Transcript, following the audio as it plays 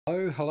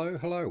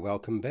Hello,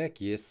 welcome back.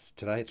 Yes,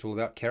 today it's all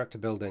about character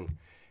building,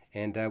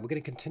 and we're going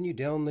to continue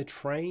down the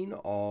train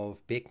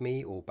of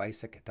BECMI, or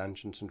Basic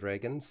Dungeons and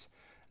Dragons.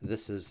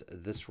 This is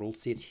this rule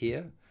set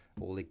here,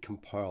 or the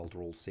compiled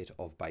rule set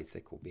of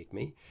Basic or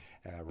BECMI,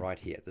 right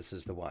here. This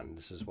is the one.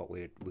 This is what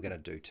we're going to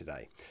do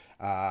today,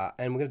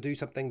 and we're going to do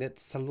something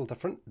that's a little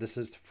different. This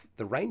is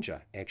the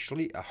Ranger,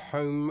 actually, a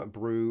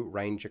Homebrew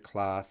Ranger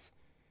class,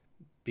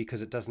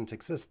 because it doesn't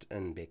exist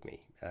in BECMI.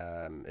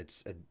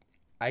 It's a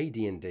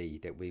AD&D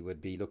that we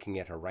would be looking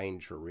at a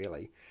ranger,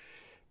 really.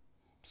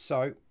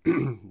 So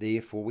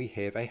therefore we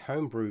have a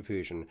homebrew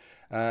version,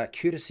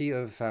 courtesy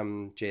of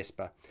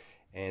Jasper.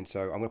 And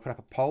so I'm going to put up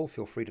a poll.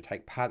 Feel free to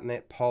take part in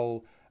that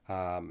poll,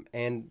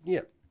 and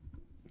yeah,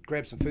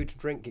 grab some food to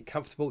drink, get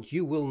comfortable.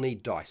 You will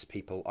need dice,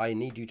 people. I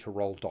need you to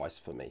roll dice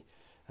for me,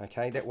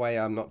 okay? That way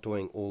I'm not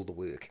doing all the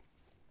work.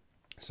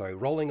 So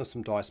rolling of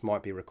some dice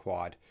might be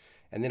required,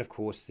 and then of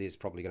course there's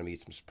probably going to be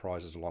some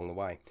surprises along the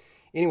way.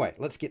 Anyway,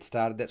 let's get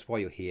started. That's why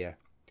you're here.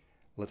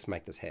 Let's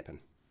make this happen.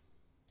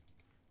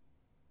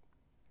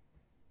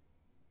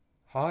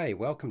 Hi,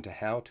 welcome to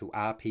How to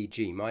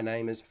RPG. My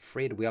name is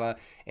Fred Weller,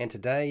 and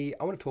today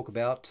I want to talk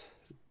about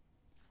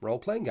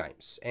role-playing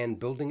games and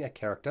building a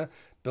character,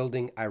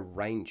 building a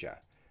ranger.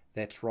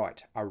 That's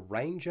right, a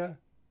ranger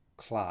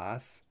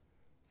class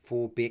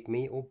for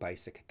BECMI or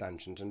Basic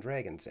Dungeons and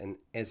Dragons. And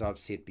as I've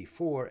said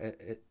before,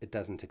 it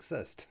doesn't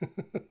exist.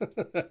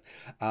 There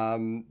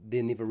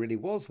never really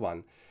was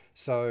one.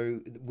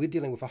 So we're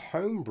dealing with a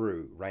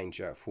homebrew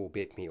ranger for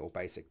BECMI or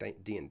Basic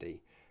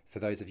D&D. For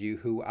those of you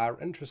who are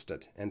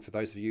interested, and for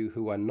those of you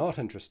who are not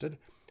interested,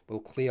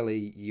 well,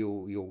 clearly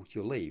you'll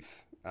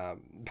leave.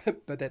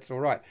 But that's all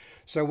right.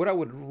 So what I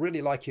would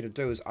really like you to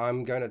do is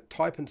I'm going to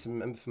type in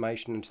some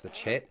information into the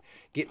chat,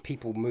 get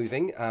people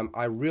moving.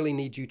 I really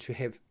need you to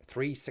have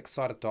 3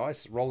 6-sided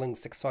dice, rolling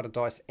 6-sided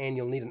dice, and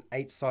you'll need an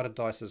 8-sided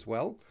dice as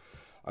well.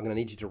 I'm going to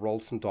need you to roll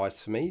some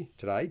dice for me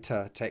today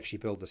to actually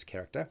build this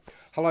character.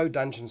 Hello,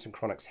 Dungeons and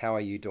Chronics. How are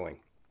you doing?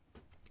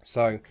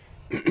 So,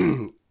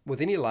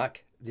 with any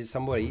luck, there's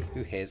somebody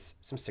who has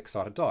some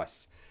 6-sided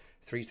dice.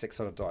 3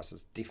 6-sided dice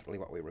is definitely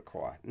what we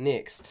require.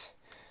 Next,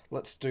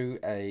 let's do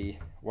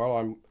while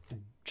I'm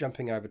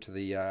jumping over to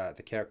the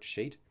character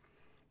sheet,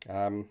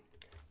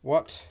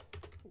 what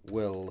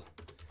will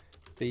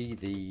be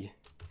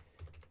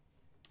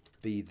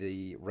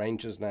the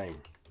ranger's name?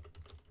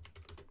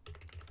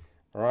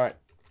 All right.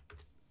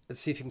 Let's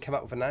see if you can come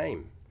up with a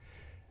name.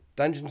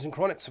 Dungeons and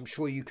Chronics, I'm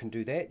sure you can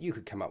do that. You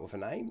could come up with a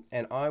name,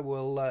 and I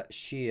will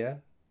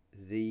share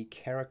the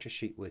character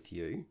sheet with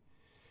you,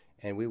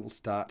 and we will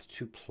start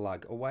to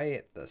plug away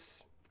at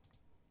this.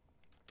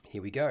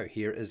 Here we go.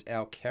 Here is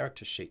our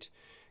character sheet,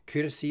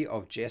 courtesy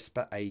of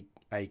Jasper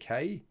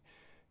AK,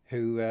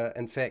 who,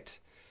 in fact,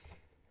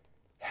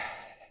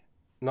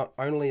 not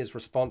only is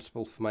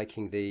responsible for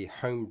making the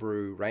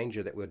homebrew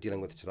ranger that we're dealing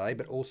with today,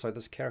 but also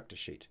this character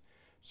sheet.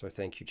 So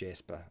thank you,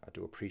 Jasper. I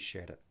do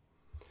appreciate it.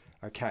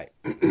 Okay,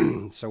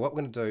 so what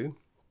we're going to do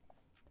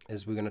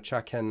is we're going to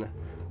chuck in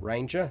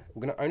Ranger.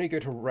 We're going to only go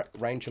to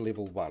Ranger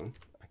level 1,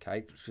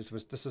 okay?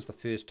 Because this is the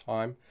first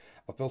time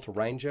I've built a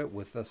Ranger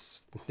with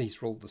this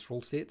rule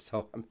set,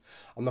 so I'm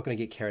not going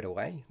to get carried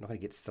away. I'm not going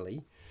to get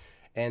silly.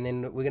 And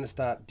then we're going to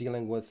start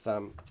dealing with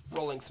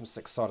rolling some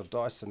 6-sided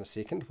dice in a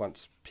second,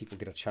 once people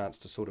get a chance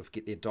to sort of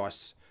get their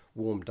dice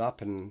warmed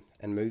up and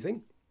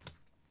moving.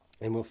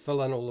 And we'll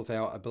fill in all of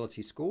our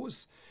ability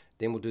scores.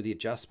 Then we'll do the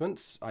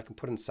adjustments. I can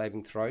put in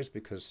saving throws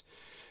because,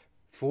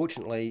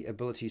 fortunately,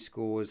 ability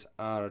scores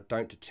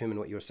don't determine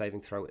what your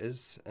saving throw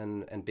is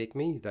in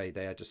BECMI.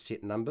 They are just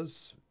set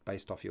numbers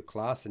based off your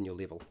class and your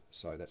level.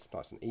 So that's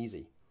nice and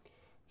easy.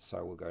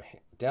 So we'll go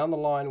down the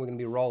line. We're going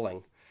to be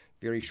rolling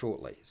very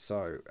shortly.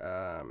 So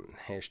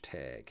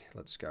hashtag,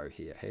 let's go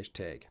here.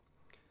 Hashtag,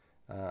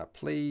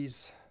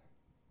 please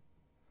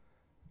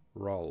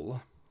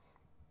roll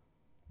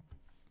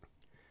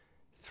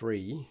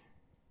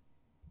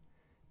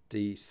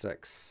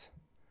 3d6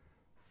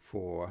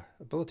 for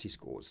ability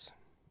scores.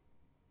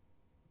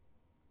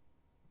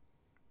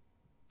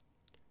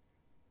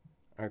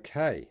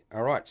 Okay,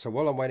 all right, so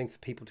while I'm waiting for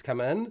people to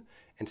come in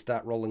and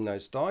start rolling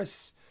those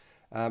dice,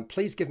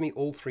 please give me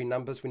all 3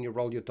 numbers when you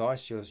roll your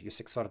dice, your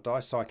 6-sided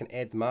dice, so I can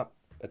add them up.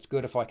 It's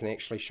good if I can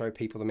actually show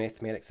people the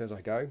mathematics as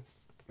I go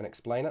and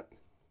explain it.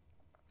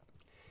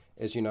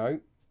 As you know,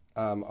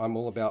 I'm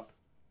all about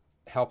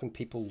helping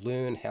people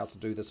learn how to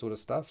do this sort of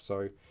stuff,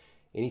 so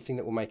anything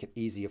that will make it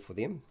easier for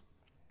them.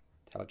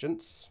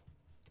 Intelligence.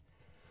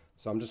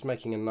 So I'm just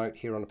making a note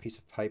here on a piece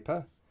of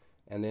paper,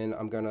 and then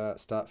I'm going to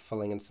start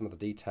filling in some of the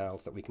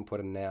details that we can put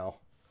in now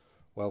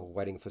while we're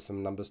waiting for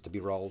some numbers to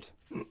be rolled.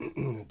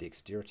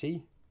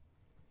 Dexterity,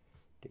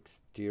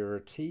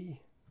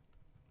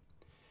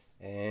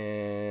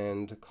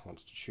 and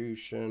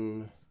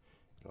Constitution.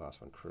 The last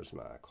one,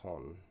 Charisma,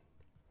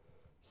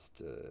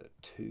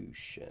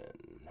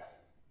 Constitution,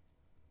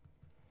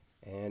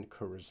 and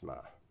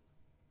Charisma.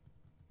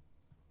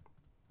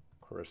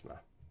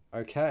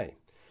 Okay,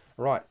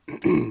 right.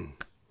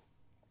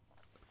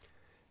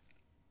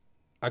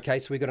 Okay,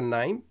 so we got a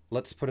name.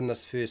 Let's put in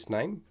this first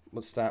name.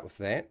 Let's start with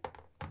that.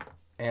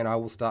 And I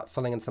will start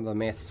filling in some of the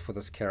maths for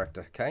this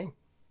character, okay?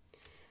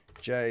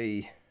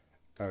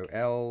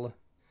 J-O-L,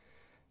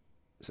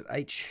 is it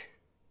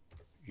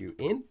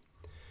H-U-N?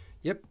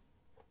 Yep,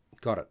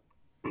 got it.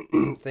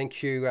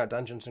 Thank you,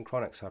 Dungeons and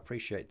Chronics, I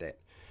appreciate that.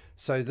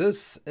 So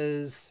this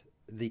is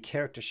the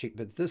character sheet,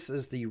 but this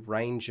is the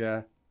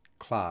Ranger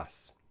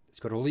class. It's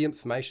got all the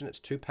information, it's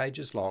 2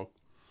 pages long.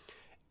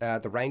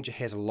 The Ranger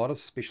has a lot of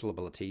special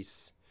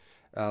abilities,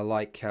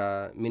 like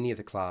many of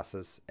the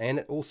classes, and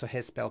it also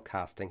has spell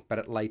casting, but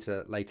at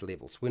later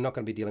levels. We're not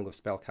going to be dealing with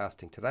spell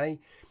casting today,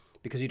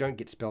 because you don't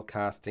get spell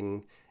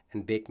casting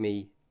in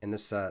BECMI in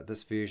this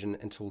version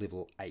until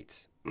level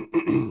 8.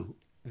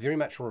 Very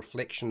much a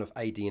reflection of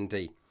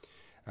AD&D,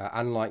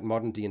 unlike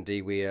modern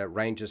D&D, where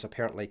Rangers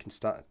apparently can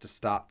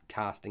start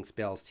casting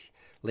spells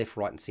left,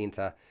 right, and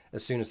centre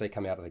as soon as they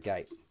come out of the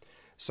gate.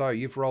 So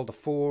you've rolled a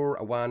 4,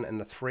 a 1,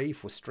 and a 3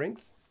 for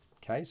strength.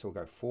 Okay, so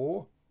we'll go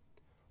 4,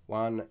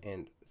 1,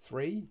 and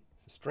 3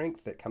 for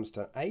strength. That comes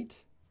to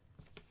 8.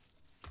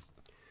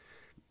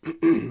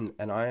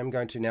 And I am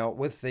going to now,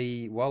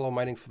 while I'm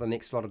waiting for the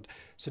next lot of...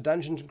 So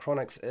Dungeons and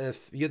Chronics,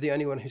 if you're the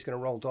only one who's going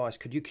to roll dice,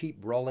 could you keep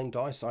rolling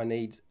dice? I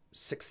need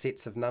 6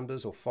 sets of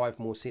numbers or 5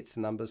 more sets of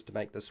numbers to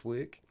make this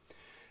work.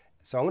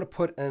 So I'm going to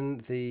put in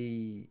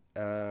the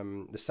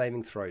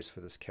saving throws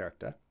for this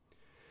character.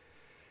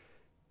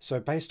 So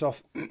based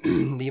off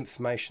the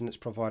information that's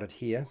provided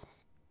here,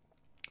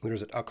 where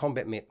is it? Our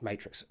combat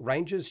matrix.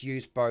 Rangers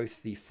use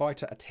both the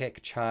fighter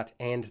attack chart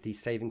and the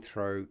saving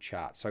throw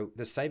chart. So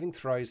the saving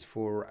throws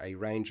for a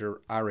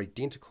ranger are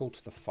identical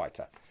to the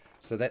fighter.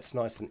 So that's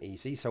nice and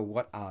easy. So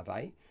what are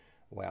they?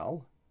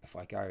 Well, if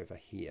I go over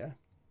here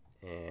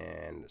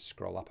and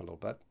scroll up a little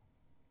bit,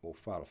 we'll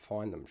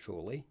find them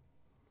surely.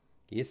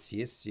 Yes.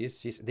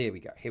 There we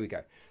go. Here we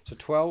go. So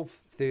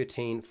 12,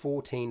 13,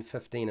 14,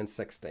 15, and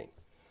 16.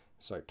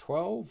 So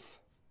 12,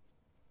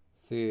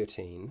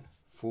 13,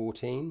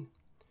 14,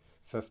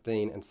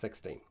 15, and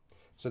 16.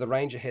 So the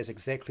Ranger has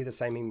exactly the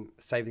same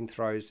saving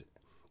throws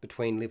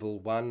between level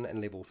 1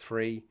 and level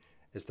 3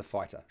 as the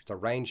fighter. So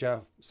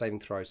Ranger saving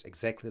throws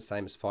exactly the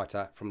same as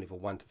fighter from level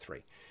 1 to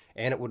 3.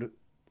 And it would,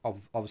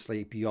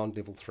 obviously, beyond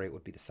level 3, it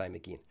would be the same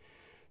again.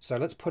 So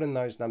let's put in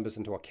those numbers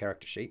into our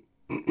character sheet.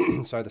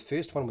 So the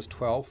first one was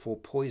 12 for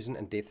poison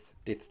and death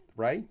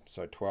ray.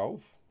 So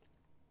 12.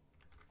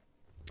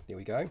 There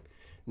we go.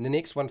 And the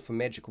next one for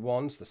magic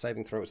wands, the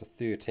saving throw is a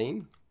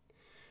 13.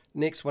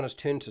 Next one is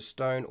turn to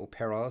stone or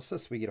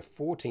paralysis. We get a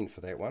 14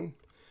 for that one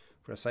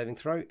for a saving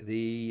throw.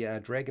 The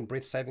dragon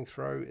breath saving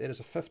throw, it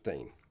is a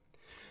 15.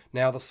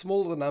 Now the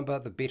smaller the number,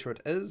 the better it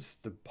is.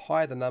 The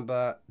higher the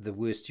number, the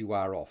worse you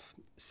are off.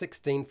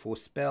 16 for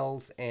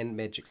spells and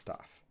magic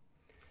staff.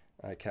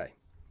 Okay,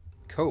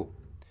 cool.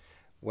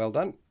 Well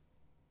done.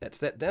 That's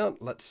that down.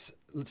 Let's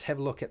have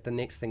a look at the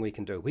next thing we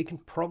can do. We can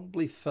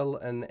probably fill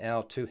in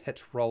our 2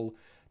 hit roll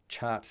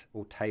chart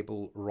or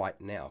table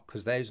right now,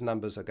 because those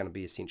numbers are going to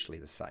be essentially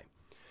the same.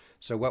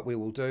 So what we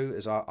will do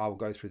is I'll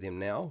go through them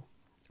now,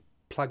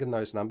 plug in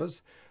those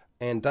numbers,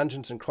 and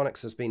Dungeons and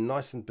Chronics has been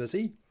nice and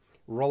busy,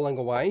 rolling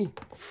away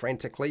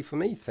frantically for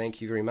me. Thank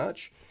you very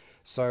much.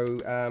 So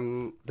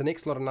the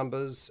next lot of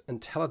numbers,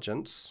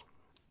 intelligence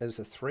is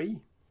a 3,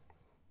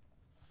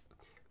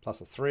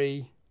 plus a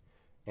 3,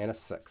 and a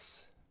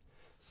 6.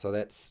 So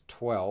that's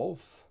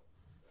 12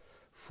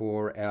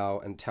 for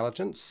our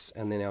intelligence,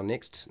 and then our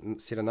next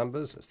set of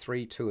numbers,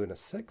 3, 2, and a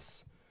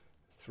 6.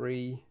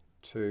 3,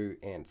 2,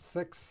 and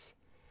 6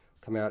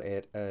 come out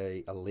at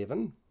a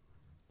 11.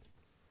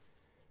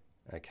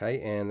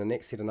 Okay, and the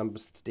next set of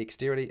numbers to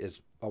dexterity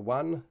is a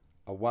 1,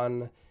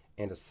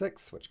 and a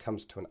 6, which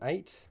comes to an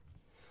 8.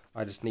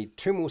 I just need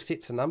 2 more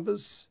sets of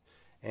numbers,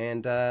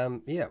 and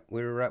yeah,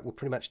 we're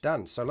pretty much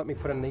done. So let me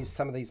put in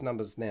some of these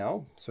numbers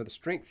now. So the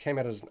strength came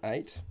out as an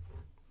 8.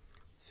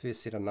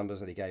 First set of numbers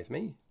that he gave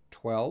me.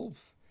 12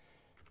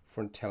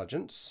 for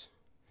intelligence.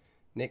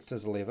 Next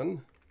is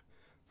 11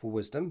 for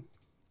wisdom,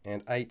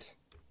 and 8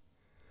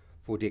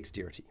 for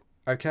dexterity.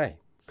 Okay,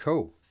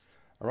 cool.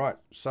 All right,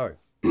 so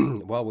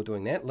while we're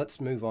doing that, let's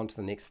move on to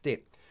the next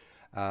step.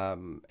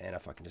 And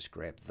if I can just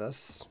grab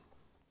this,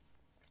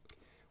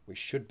 we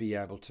should be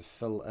able to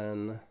fill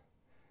in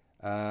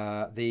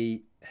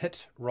the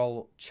hit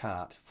roll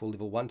chart for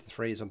level 1 to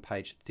 3 is on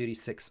page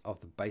 36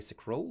 of the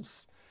basic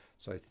rules.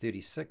 So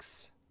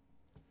 36.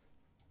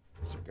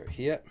 So go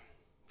here,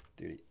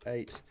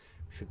 38,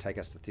 should take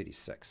us to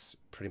 36,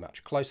 pretty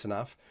much, close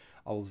enough.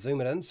 I'll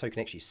zoom it in so you can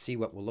actually see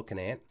what we're looking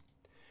at.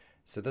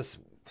 So this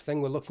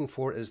thing we're looking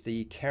for is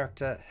the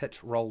character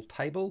hit roll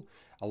table.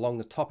 Along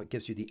the top it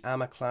gives you the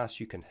armor class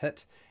you can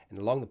hit, and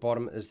along the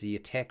bottom is the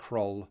attack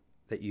roll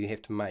that you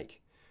have to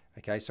make.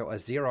 Okay, so a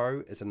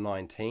 0 is a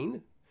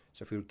 19,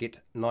 so if we get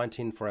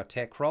 19 for our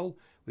attack roll,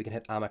 we can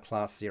hit armor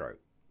class 0.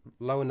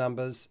 Lower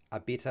numbers are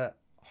better,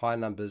 higher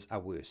numbers are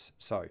worse.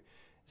 So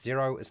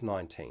 0 is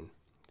 19.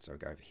 So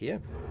go over here,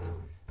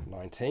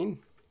 19.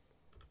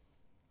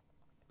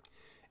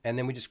 And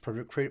then we just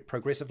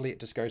progressively, it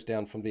just goes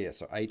down from there.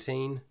 So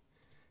 18,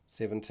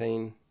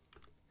 17,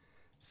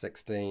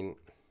 16,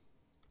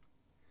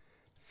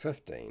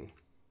 15,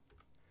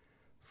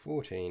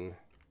 14,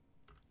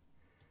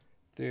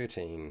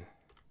 13,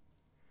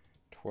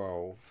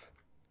 12,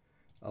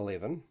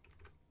 11,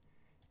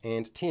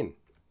 and 10.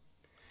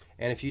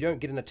 And if you don't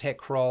get an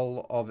attack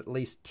roll of at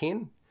least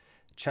 10,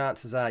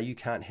 chances are you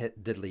can't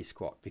hit diddly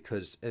squat,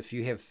 because if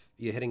you're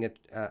hitting an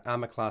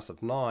armor class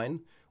of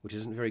 9, which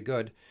isn't very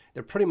good,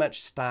 they're pretty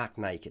much stark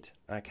naked,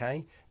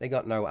 okay? They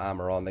got no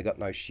armor on, they got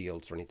no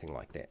shields or anything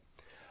like that.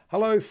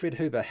 Hello, Fred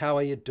Huber, how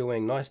are you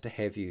doing? Nice to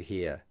have you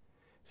here.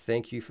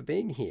 Thank you for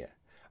being here.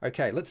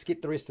 Okay, let's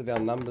get the rest of our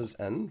numbers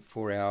in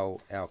for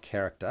our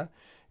character,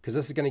 because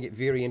this is going to get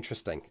very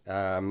interesting.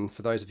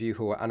 For those of you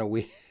who are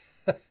unaware,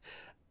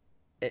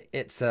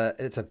 it's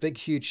a big,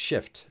 huge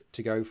shift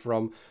to go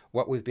from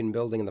what we've been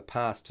building in the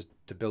past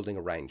to building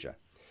a ranger.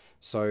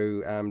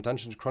 So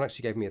Dungeons & Chronics,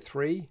 you gave me a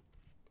 3,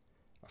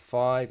 a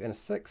 5, and a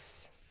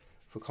 6.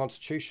 For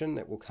Constitution,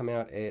 it will come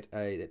out at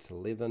that's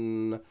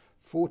 11,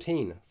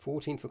 14.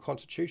 14 for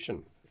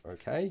Constitution,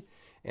 okay?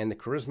 And the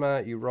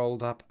Charisma, you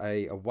rolled up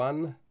a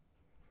 1,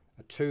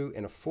 a 2,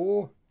 and a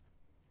 4.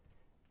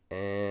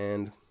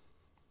 And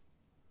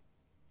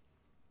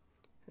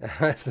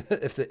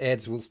if the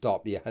ads will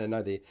stop, yeah, I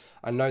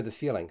know the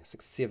feeling.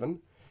 6, 7,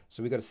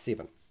 so we got a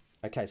 7.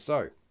 Okay,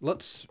 so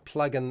let's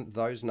plug in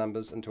those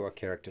numbers into our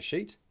character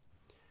sheet.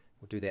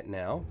 We'll do that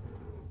now.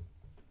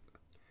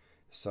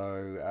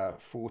 So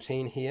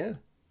 14 here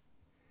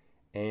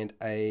and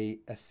a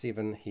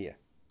 7 here.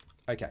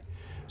 Okay,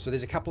 so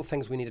there's a couple of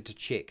things we needed to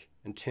check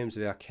in terms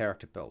of our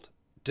character build.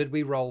 Did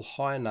we roll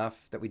high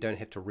enough that we don't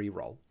have to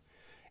re-roll?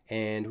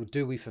 And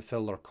do we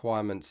fulfill the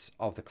requirements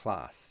of the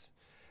class?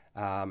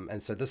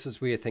 And so this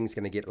is where things are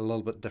going to get a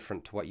little bit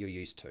different to what you're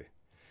used to.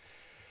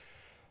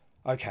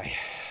 Okay,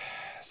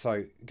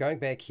 so going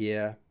back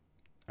here,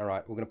 all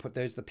right, we're going to put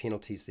those the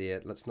penalties there.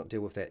 Let's not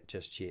deal with that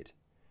just yet.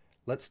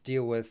 Let's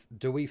deal with,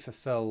 do we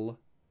fulfill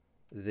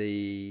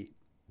the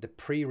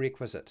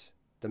prerequisite,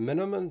 the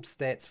minimum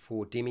stats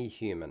for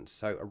Demi-Human?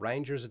 So a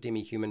ranger is a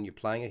Demi-Human. You're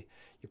playing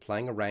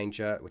a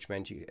ranger, which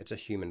means it's a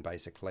human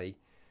basically.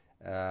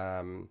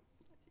 And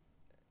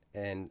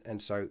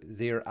so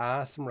there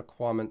are some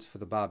requirements for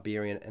the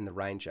barbarian and the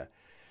ranger.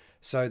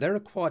 So they're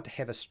required to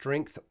have a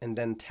strength and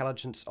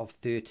intelligence of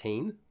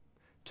 13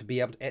 to be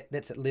able to,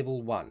 that's at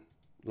level 1.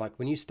 Like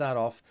when you start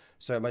off,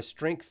 so my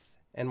strength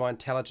and my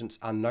intelligence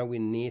are nowhere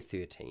near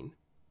 13.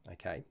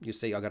 Okay, you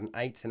see I got an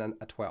 8 and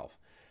a 12.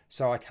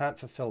 So I can't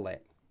fulfill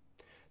that.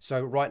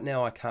 So right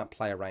now I can't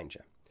play a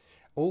ranger.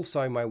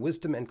 Also, my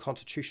wisdom and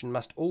constitution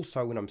must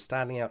also, when I'm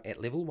starting out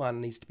at level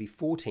 1, needs to be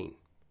 14.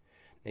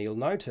 Now you'll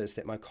notice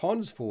that my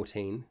con's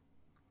 14,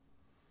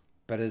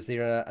 but is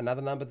there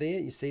another number there?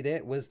 You see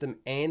that? Wisdom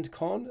and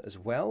con as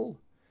well.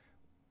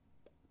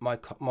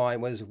 My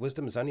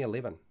wisdom is only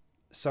 11.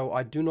 So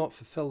I do not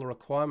fulfill the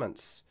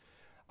requirements.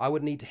 I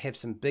would need to have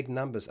some big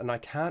numbers, and I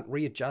can't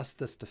readjust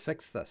this to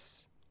fix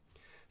this.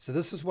 So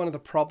this is one of the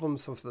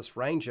problems with this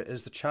ranger,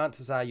 is the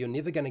chances are you're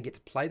never going to get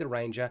to play the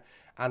ranger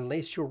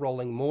unless you're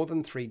rolling more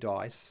than 3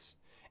 dice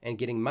and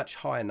getting much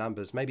higher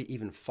numbers, maybe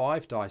even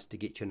 5 dice to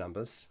get your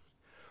numbers.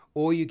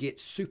 Or you get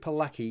super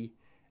lucky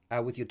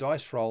with your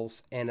dice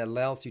rolls and it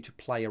allows you to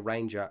play a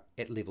ranger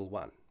at level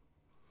 1.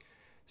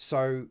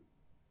 So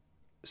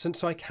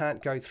since I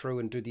can't go through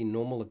and do the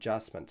normal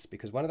adjustments,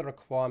 because one of the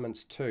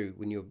requirements too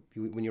when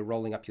you're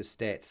rolling up your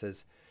stats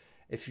is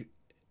if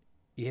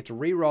you have to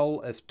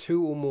re-roll if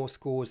 2 or more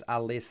scores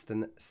are less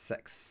than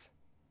 6.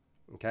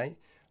 Okay,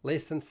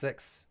 less than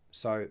 6.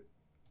 So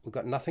we've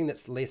got nothing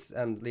that's less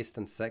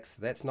than 6.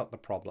 That's not the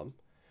problem.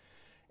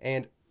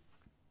 And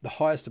the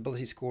highest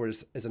ability score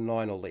is a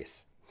 9 or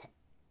less.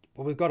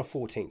 Well, we've got a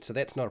 14, so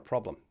that's not a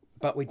problem.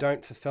 But we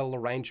don't fulfill the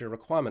ranger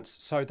requirements.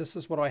 So this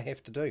is what I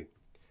have to do.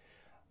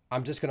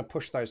 I'm just going to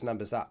push those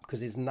numbers up because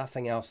there's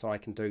nothing else I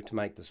can do to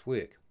make this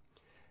work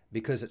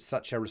because it's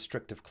such a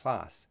restrictive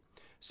class.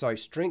 So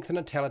strength and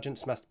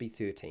intelligence must be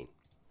 13.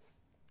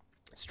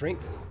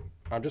 Strength,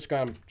 I'm just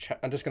going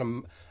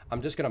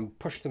to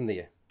push them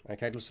there.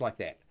 Okay, just like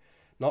that.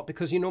 Not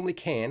because you normally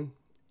can.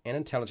 And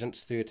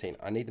intelligence 13.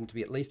 I need them to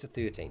be at least a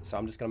 13, so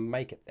I'm just going to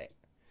make it that.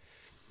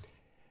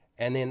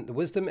 And then the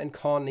wisdom and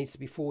con needs to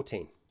be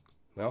 14.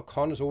 Well,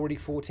 con is already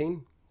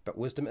 14, but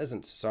wisdom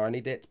isn't, so I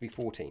need that to be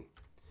 14.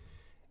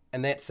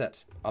 And that's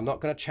it. I'm not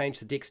going to change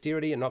the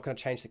dexterity. I'm not going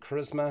to change the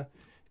charisma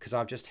because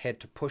I've just had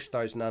to push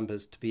those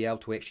numbers to be able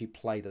to actually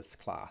play this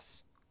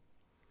class.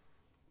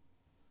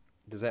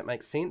 Does that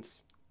make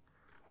sense?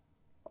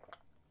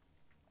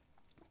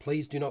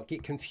 Please do not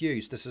get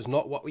confused. This is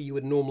not what you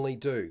would normally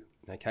do.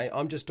 Okay,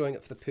 I'm just doing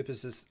it for the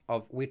purposes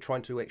of we're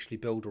trying to actually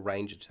build a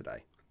ranger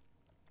today.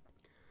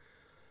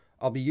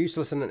 I'll be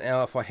useless in an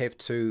hour if I have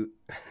to.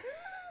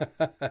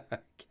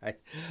 Okay,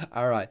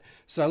 all right.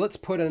 So let's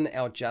put in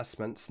our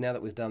adjustments now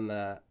that we've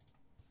done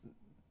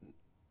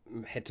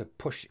had to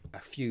push a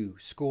few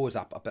scores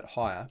up a bit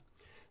higher.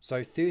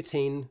 So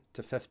 13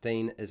 to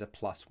 15 is a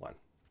 +1.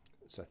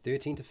 So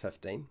 13 to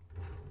 15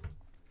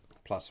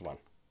 +1.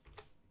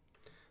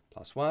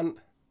 +1.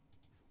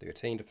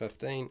 13 to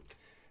 15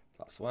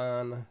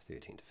 +1,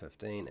 13 to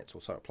 15, that's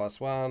also a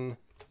 +1.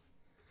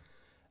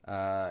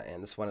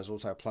 And this one is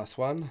also a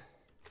 +1.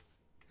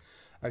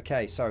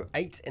 Okay, so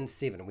 8 and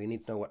 7. We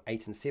need to know what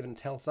 8 and 7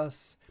 tells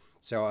us.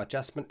 So our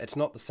adjustment, it's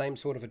not the same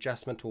sort of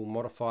adjustment or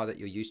modifier that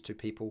you're used to,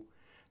 people.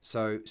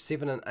 So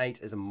 7 and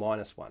 8 is a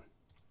 -1.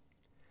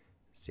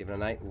 7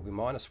 and 8 will be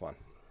 -1.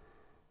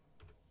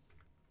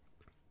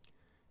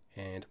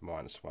 And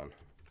 -1.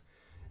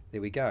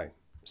 There we go.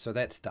 So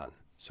that's done.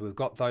 So we've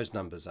got those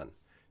numbers in.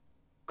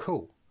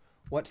 Cool.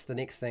 What's the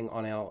next thing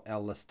on our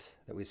list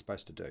that we're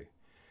supposed to do?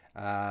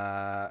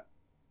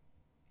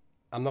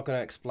 I'm not going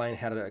to explain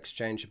how to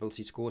exchange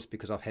ability scores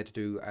because I've had to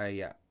do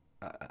a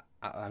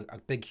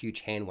big,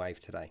 huge hand wave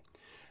today.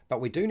 But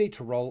we do need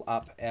to roll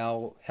up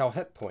our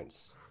hit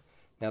points.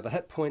 Now, the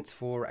hit points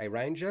for a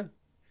ranger,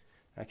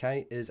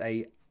 okay, is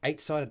a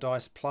 8-sided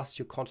dice plus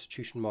your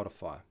constitution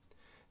modifier.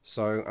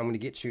 So I'm going to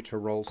get you to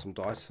roll some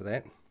dice for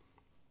that.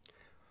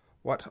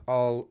 What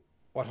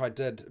I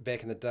did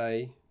back in the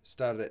day,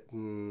 started at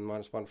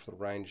 -1 for the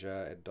ranger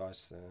at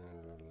dice.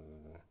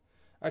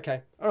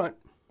 Okay, all right.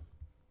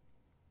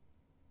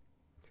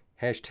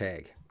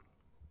 Hashtag.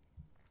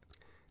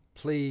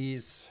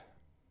 Please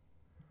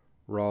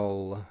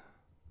roll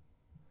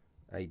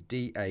a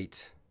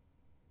D8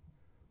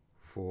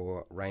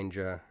 for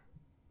ranger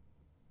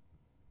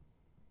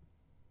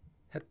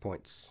hit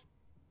points.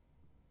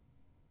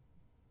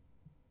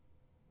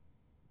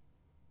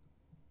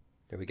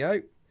 There we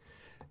go.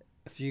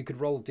 If you could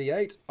roll a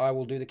D8, I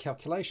will do the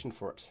calculation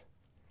for it.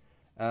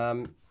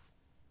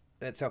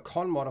 It's our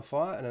con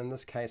modifier, and in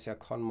this case, our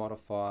con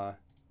modifier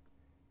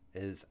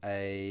is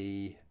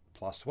a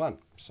 +1,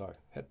 so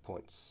hit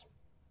points.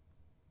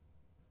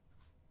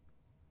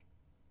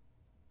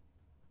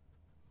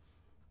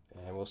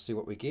 And we'll see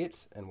what we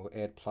get, and we'll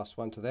add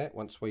 +1 to that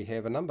once we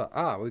have a number.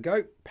 Ah, we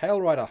go.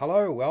 Pale Rider,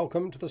 hello,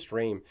 welcome to the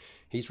stream.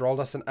 He's rolled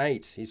us an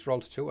 8. He's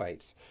rolled 2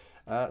 8s.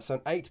 So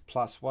an 8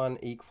 + 1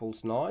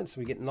 = 9, so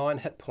we get 9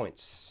 hit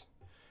points.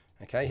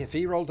 Okay, if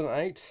he rolled an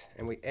 8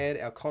 and we add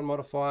our con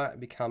modifier, it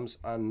becomes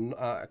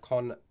a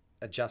con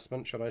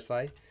adjustment, should I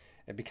say.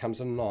 It becomes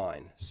a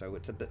 9, so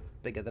it's a bit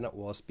bigger than it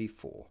was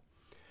before.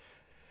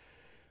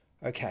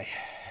 Okay,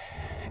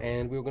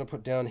 and we're going to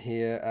put down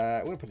here,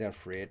 we're going to put down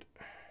Fred.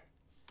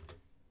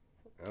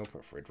 I'll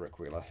put Frederick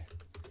Wheeler.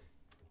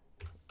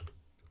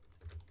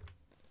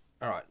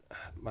 Alright,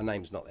 my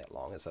name's not that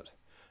long, is it?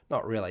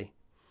 Not really.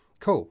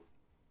 Cool.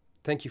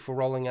 Thank you for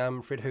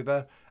rolling, Fred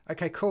Huber.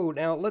 Okay, cool.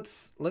 Now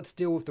let's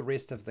deal with the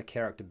rest of the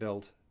character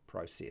build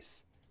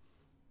process.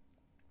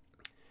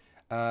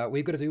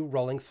 We've got to do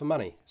rolling for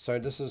money. So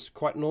this is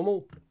quite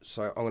normal.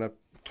 So I'm going to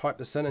type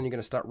this in, and you're going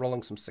to start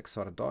rolling some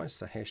 6-sided dice.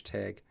 So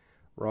hashtag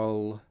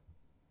roll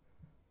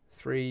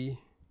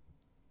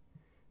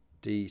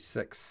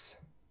 3d6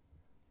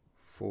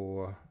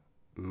 for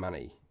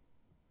money.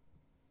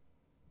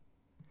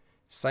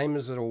 Same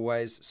as it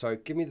always. So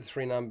give me the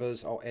 3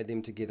 numbers. I'll add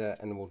them together,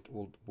 and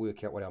we'll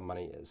work out what our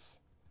money is.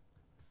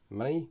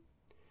 Money.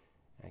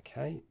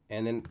 Okay,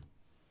 and then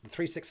the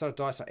 3 6-sided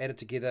dice are added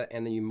together,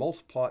 and then you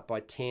multiply it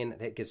by 10.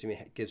 That gives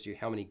you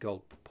how many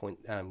gold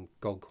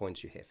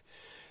coins you have.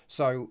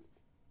 So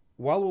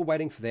while we're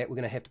waiting for that, we're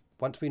going to have to,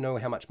 once we know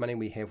how much money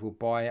we have, we'll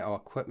buy our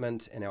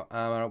equipment and our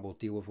armor. We'll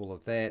deal with all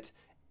of that.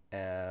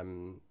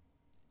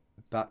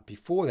 But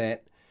before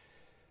that,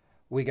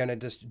 we're going to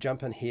just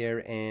jump in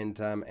here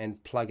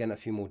and plug in a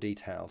few more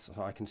details.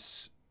 So I can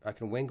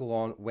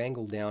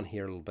wangle down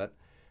here a little bit.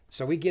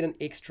 So we get an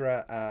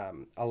extra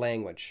a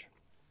language.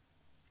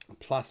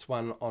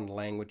 +1 on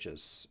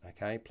languages.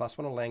 Okay,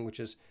 +1 on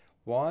languages.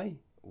 Why?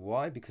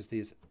 Why? Because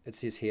it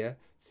says here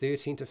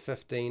 13 to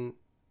 15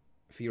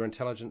 for your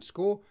intelligence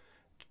score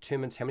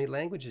determines how many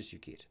languages you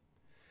get.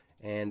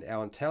 And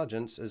our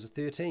intelligence is a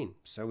 13.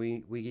 So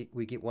we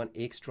get 1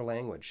 extra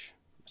language.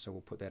 So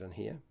we'll put that in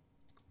here.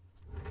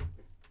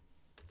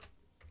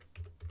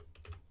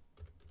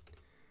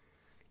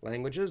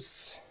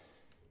 Languages,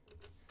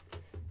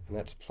 and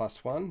that's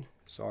 +1,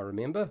 so I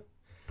remember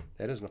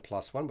that isn't a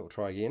 +1, but we'll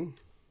try again.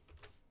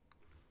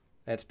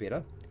 That's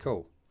better.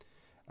 Cool.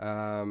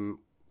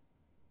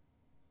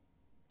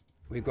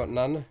 We've got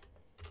none.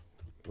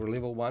 We're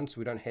level 1, so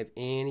we don't have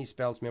any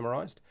spells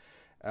memorized.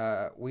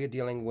 We're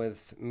dealing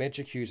with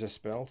magic user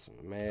spells.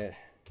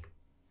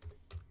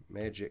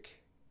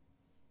 Magic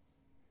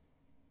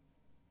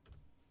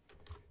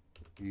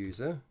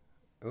user.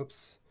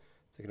 Oops.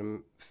 Is it going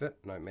to fit?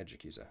 No,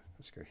 magic user.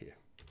 Let's go here.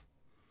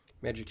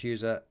 Magic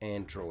user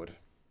and druid.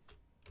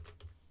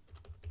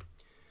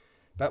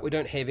 But we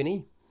don't have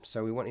any,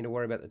 so we won't need to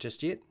worry about that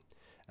just yet.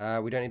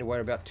 We don't need to worry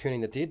about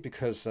turning the dead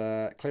because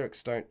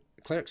clerics turn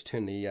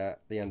the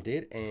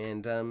undead,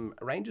 and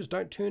rangers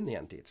don't turn the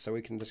undead. So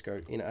we can just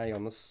go NA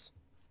on this.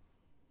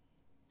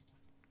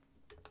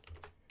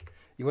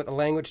 You want the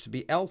language to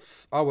be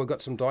elf. Oh, we've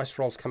got some dice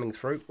rolls coming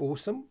through.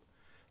 Awesome.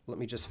 Let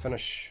me just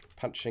finish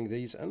punching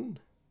these in,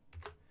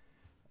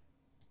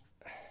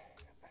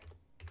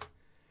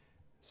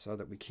 so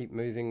that we keep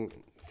moving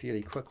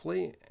fairly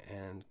quickly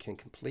and can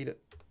complete it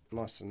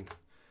nice and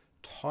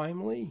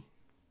timely.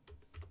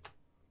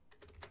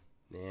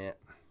 Yeah.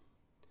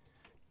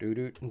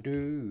 Do.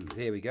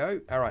 There we go.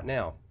 All right,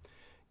 now,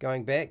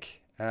 going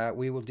back,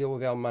 we will deal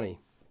with our money.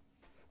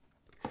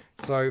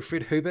 So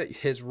Fred Hubert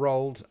has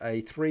rolled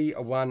a 3,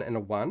 a 1, and a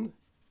 1.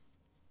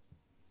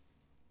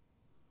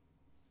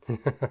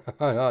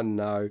 Oh,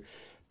 no.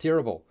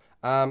 Terrible.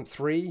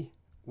 3,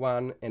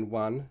 1, and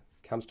 1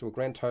 comes to a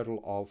grand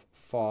total of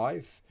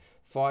 5.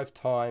 5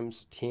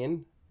 times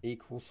 10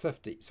 equals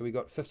 50. So we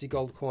got 50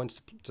 gold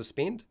coins to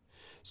spend.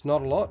 It's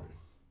not a lot,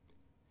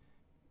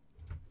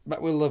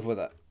 but we'll live with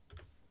it,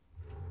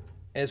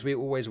 as we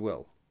always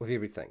will with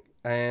everything.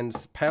 And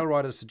Pale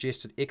Rider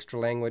suggested extra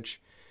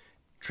language.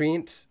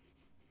 Trent,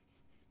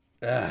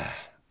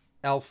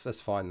 Elf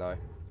is fine though.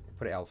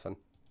 Put Elf in.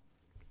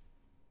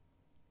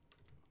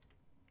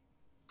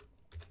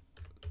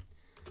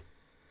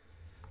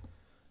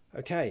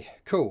 Okay,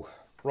 cool.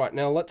 Right,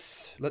 now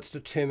let's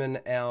determine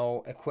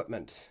our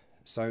equipment.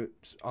 So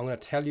I'm going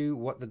to tell you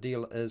what the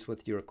deal is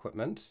with your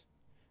equipment.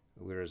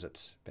 Where is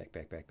it? Back.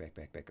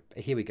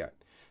 Here we go.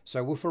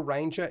 So with a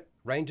ranger,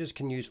 rangers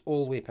can use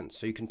all weapons.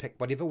 So you can pick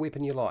whatever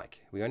weapon you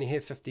like. We only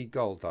have 50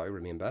 gold though,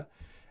 remember.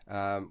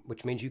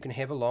 Which means you can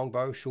have a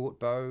longbow, short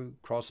bow,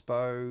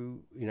 crossbow,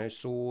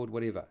 sword,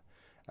 whatever.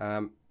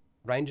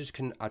 Rangers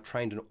are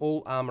trained in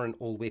all armor and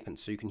all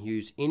weapons. So you can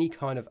use any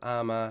kind of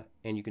armor,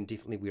 and you can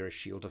definitely wear a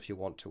shield if you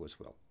want to as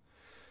well.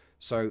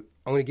 So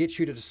I'm going to get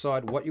you to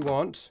decide what you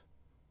want.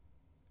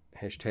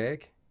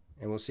 Hashtag,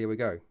 and we'll see how we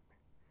go.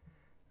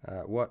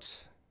 What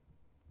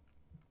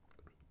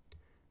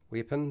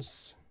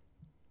weapons,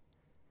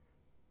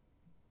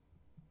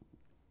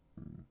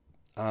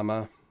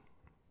 armor,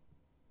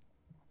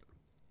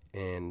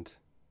 and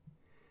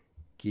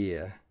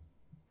gear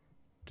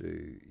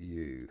do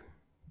you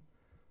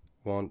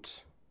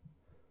want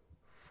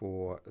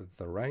for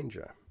the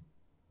ranger?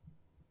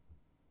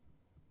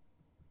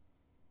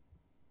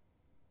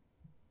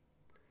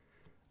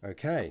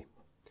 Okay,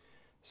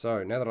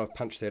 so now that I've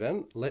punched that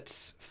in,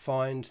 let's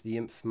find the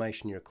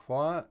information you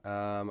require.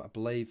 I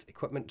believe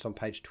equipment's on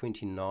page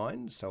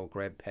 29, so I'll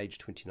grab page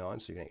 29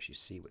 so you can actually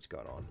see what's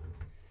going on.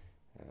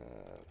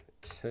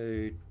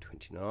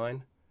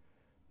 229.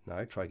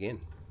 No, try again.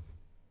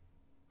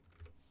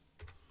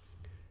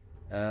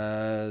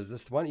 Is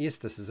this the one? Yes,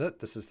 this is it.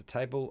 This is the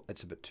table.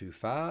 It's a bit too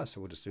far,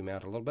 so we'll just zoom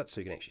out a little bit so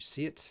you can actually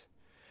see it.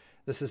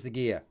 This is the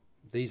gear.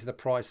 These are the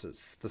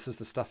prices. This is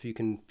the stuff you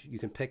can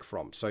pick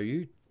from. So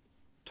you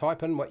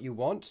type in what you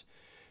want,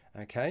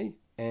 okay,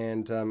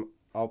 and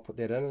I'll put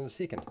that in a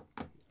second.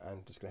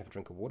 I'm just going to have a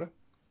drink of water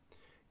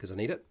because I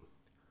need it.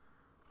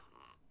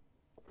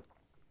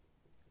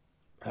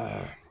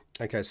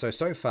 Okay,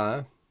 so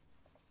far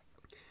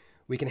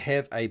we can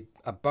have a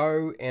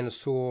bow and a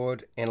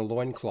sword and a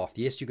loincloth.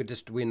 Yes, you could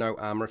just wear no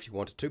armor if you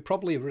wanted to.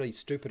 Probably a really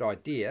stupid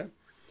idea,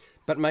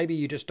 but maybe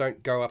you just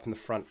don't go up in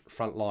the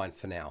front line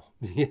for now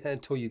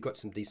until you've got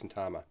some decent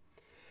armor.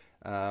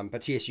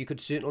 But yes, you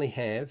could certainly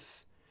have.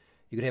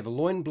 You could have a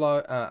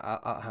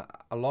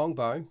a long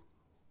bow.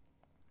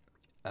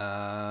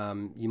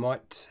 You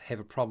might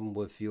have a problem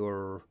with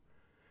your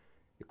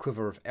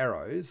quiver of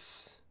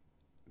arrows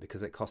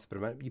because it costs a bit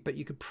of money. But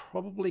you could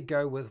probably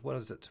go with, what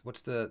is it?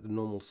 What's the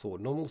normal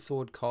sword? Normal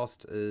sword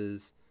cost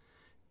is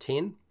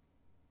 10.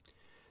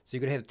 So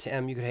you could have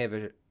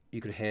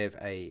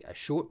a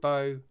short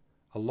bow,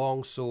 a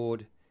long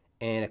sword,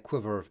 and a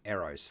quiver of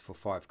arrows for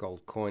 5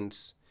 gold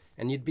coins,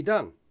 and you'd be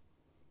done.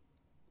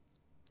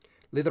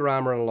 Leather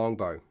armor and a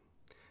longbow.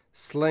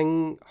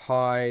 Sling,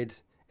 hide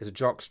is a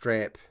jock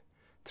strap.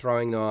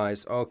 Throwing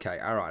knives. Okay,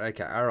 alright,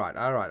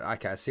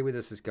 okay, I see where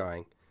this is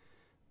going.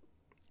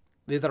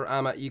 Leather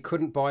armor, you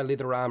couldn't buy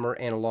leather armor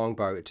and a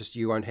longbow. It just,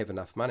 you won't have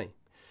enough money.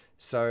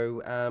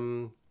 So,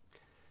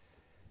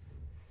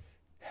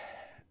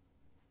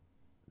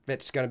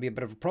 that's going to be a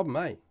bit of a problem,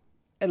 eh?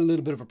 A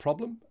little bit of a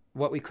problem.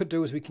 What we could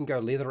do is we can go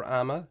leather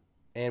armor,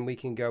 and we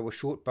can go with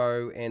short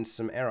bow and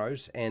some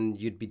arrows, and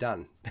you'd be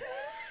done.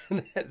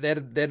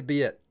 That'd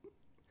be it.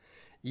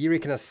 You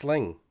reckon a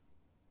sling?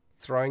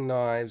 Throwing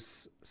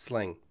knives,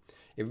 sling.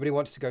 Everybody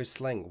wants to go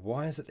sling.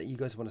 Why is it that you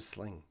guys want a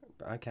sling?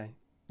 Okay,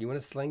 you want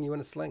a sling, you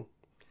want a sling.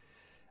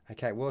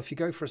 Okay, well, if you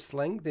go for a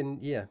sling, then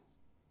yeah,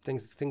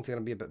 things are going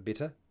to be a bit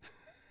better.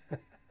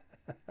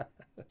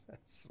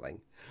 Sling.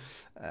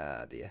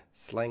 Dear.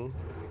 Sling.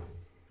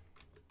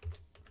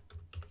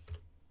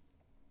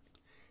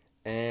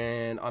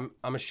 And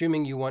I'm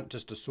assuming you want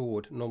just a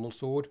sword, normal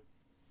sword.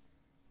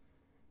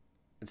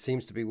 It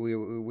seems to be where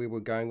we're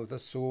going with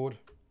this sword.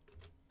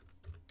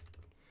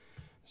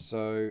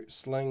 So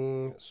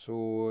sling,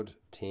 sword,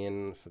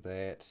 10 for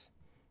that.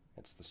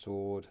 That's the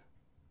sword.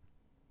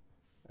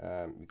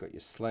 You've got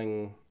your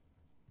sling.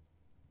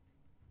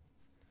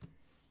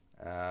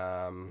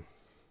 And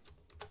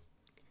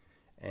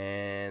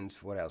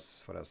what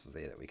else? What else is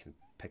there that we can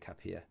pick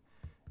up here?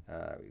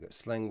 We've got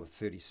sling with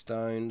 30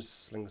 stones,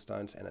 sling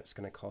stones, and it's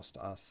going to cost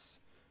us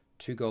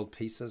 2 gold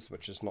pieces,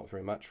 which is not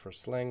very much for a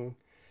sling.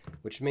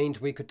 Which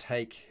means we could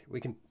take, we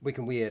can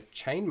wear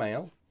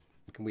chainmail.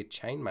 We can wear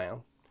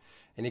chainmail,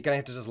 and you're going to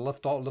have to just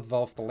live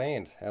off the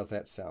land. How's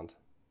that sound?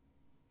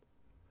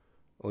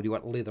 Or do you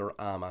want leather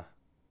armor?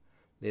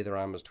 Leather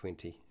armor is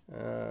 20.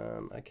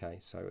 Okay,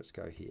 so let's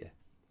go here.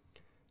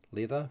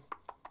 Leather.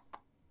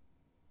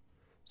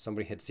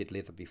 Somebody had said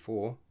leather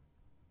before.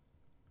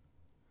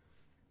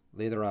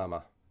 Leather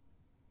armor,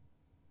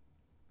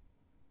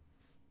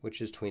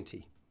 which is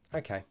 20.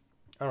 Okay.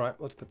 All right,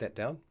 let's put that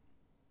down.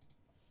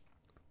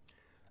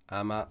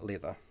 Armor,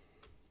 leather.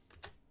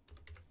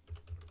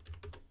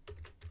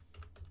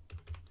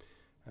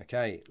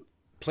 Okay,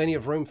 plenty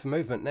of room for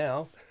movement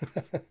now.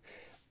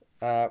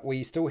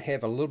 We still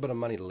have a little bit of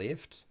money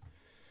left,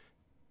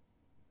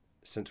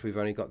 since we've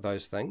only got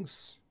those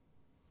things.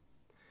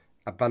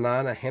 A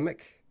banana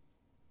hammock.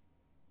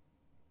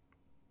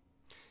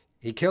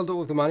 He killed it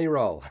with the money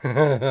roll.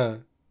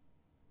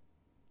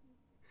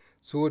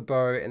 Sword,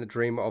 bow, and the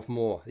dream of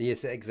more.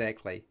 Yes,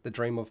 exactly. The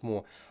dream of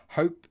more.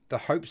 Hope, the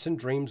hopes and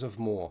dreams of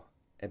more.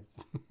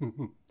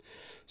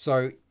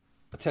 So,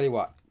 I'll tell you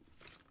what.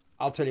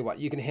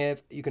 You can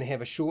have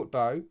a short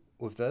bow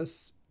with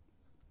this.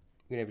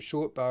 You can have a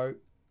short bow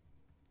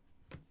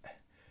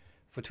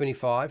for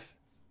 25.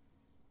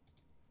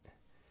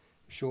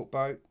 Short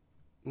bow,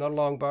 not a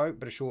long bow,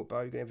 but a short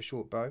bow. You can have a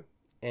short bow,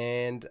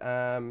 and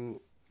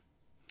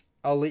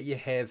I'll let you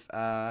have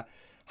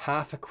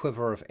half a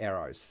quiver of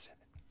arrows.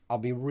 I'll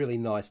be really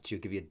nice to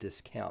you, give you a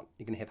discount.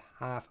 You can have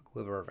half a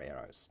quiver of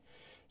arrows.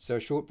 So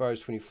short bow is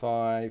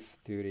 25,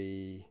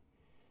 30.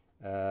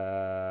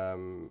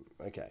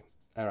 Okay,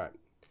 all right.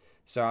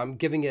 So I'm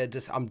giving you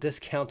I'm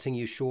discounting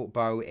you short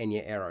bow and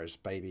your arrows,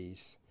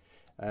 babies.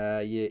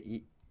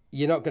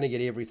 You're not going to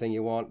get everything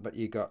you want, but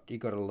you got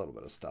a little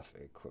bit of stuff.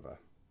 Quiver.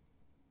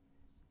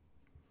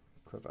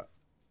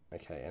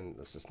 Okay, and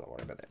let's just not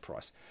worry about that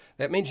price.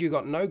 That means you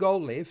got no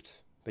gold left,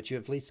 but you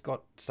at least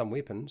got some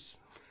weapons.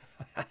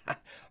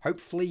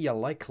 Hopefully you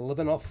like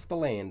living off the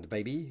land,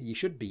 baby. You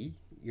should be.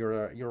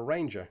 You're a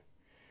ranger.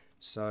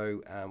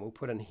 So we'll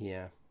put in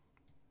here.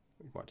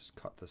 We might just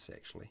cut this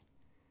actually.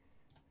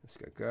 Let's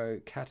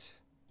go cut,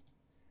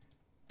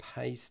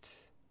 paste,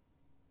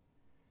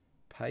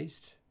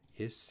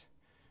 yes,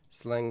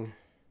 sling,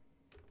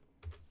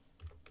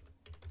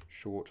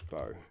 short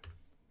bow,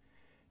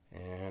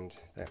 and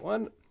that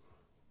one.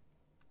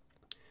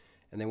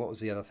 And then what was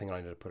the other thing I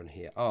needed to put in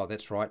here? Oh,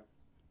 that's right,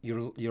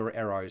 your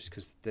arrows,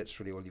 because that's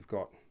really all you've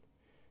got.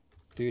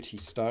 30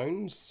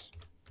 stones,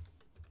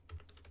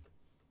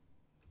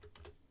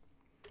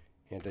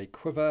 and a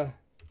quiver,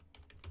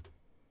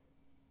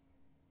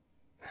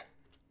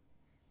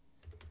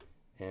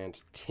 and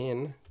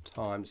 10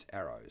 times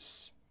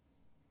arrows.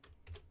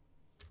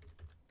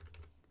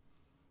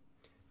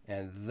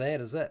 And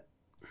that is it.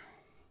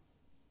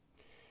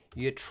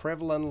 You're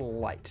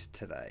traveling light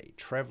today.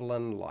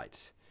 Traveling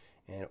light.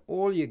 And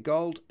all your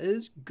gold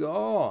is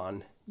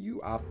gone.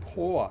 You are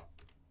poor.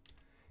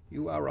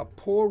 You are a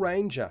poor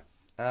ranger.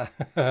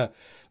 Let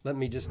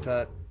me just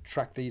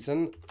truck these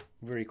in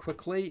very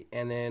quickly,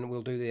 and then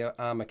we'll do the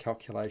armor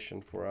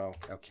calculation for our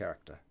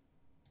character.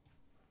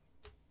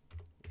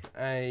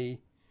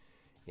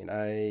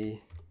 NA,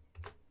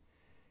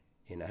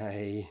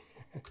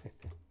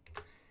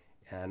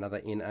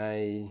 another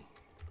NA,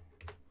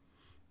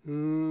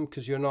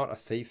 because you're not a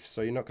thief,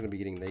 so you're not going to be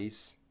getting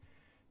these.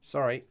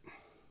 Sorry,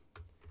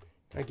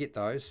 don't get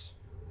those.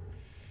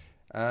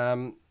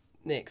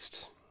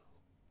 Next,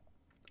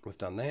 we've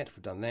done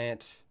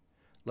that.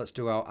 Let's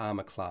do our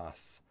armor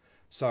class.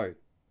 So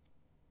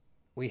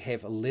we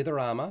have leather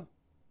armor,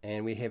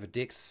 and we have a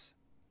dex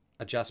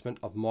adjustment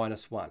of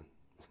 -1.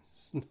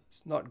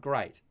 It's not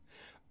great,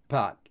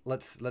 but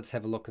let's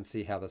have a look and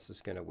see how this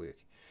is going to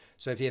work.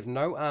 So if you have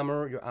no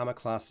armor, your armor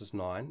class is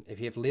 9. If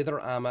you have leather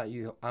armor,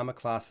 your armor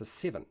class is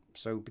 7.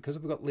 So because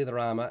we've got leather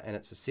armor and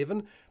it's a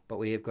 7, but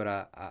we have got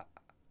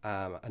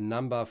a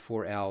number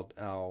for our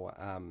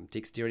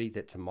dexterity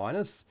that's a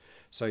minus.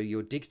 So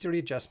your dexterity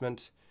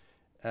adjustment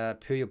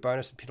per your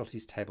bonus and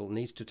penalties table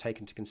needs to take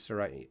into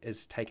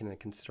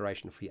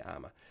consideration for your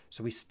armor.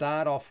 So we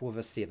start off with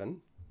a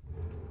 7.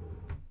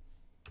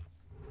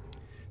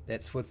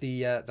 That's with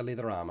the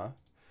leather armor.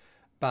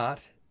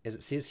 But, as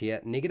it says here,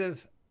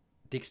 negative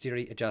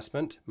dexterity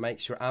adjustment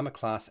makes your armor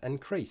class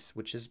increase,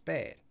 which is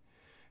bad.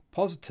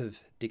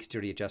 Positive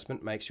dexterity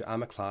adjustment makes your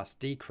armor class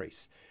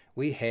decrease.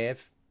 We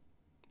have,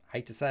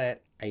 hate to say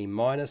it, a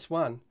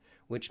 -1,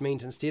 which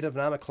means instead of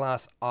an armor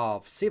class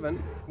of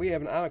 7, we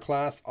have an armor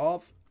class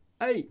of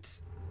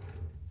 8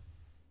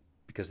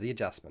 because of the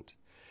adjustment.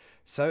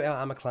 So our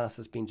armor class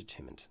has been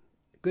determined.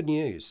 Good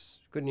news.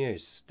 Good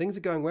news. Things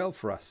are going well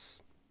for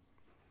us.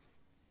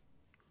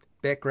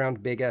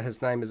 Background beggar, his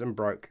name is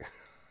Imbroke.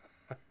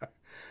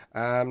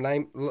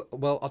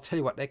 Well, I'll tell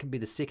you what, that could be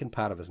the second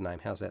part of his name.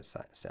 How's that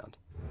sound?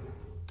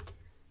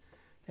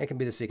 That can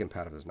be the second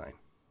part of his name.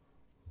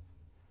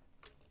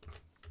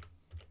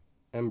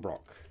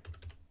 Imbroke.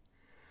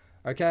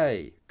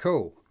 Okay,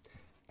 cool.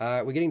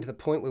 We're getting to the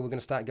point where we're going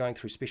to start going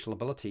through special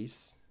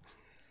abilities.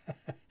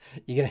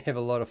 You're going to have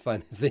a lot of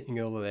fun seeing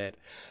all of that.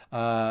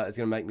 It's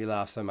going to make me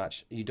laugh so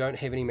much. You don't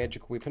have any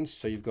magic weapons,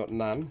 so you've got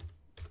none.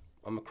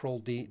 I'm a cruel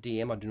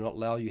DM. I do not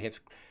allow you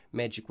have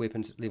magic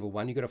weapons at level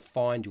 1. You've got to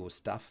find your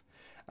stuff.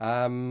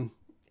 And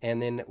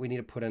then we need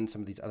to put in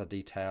some of these other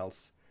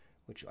details,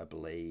 which I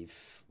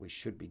believe we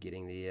should be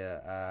getting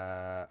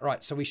there.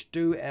 Right, so we should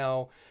do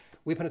our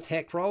weapon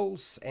attack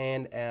rolls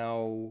and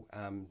our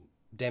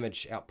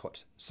damage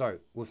output. So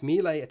with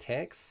melee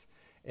attacks,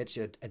 it's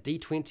a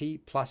d20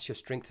 plus your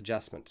strength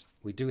adjustment.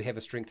 We do have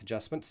a strength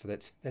adjustment, so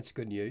that's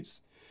good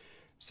news.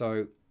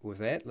 So with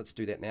that, let's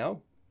do that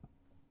now.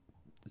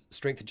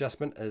 Strength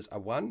adjustment is a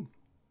 1.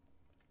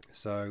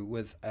 So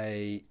with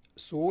a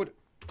sword,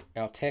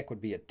 our attack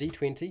would be a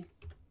d20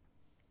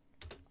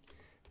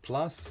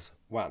 plus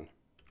 1.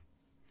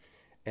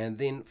 And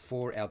then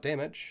for our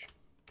damage,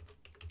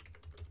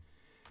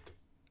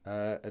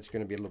 it's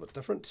going to be a little bit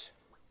different,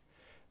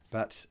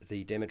 but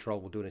the damage roll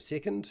we'll do in a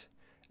second.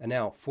 And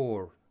now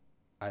for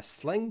a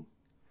sling,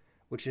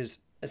 which is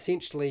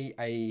essentially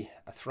a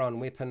thrown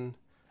weapon,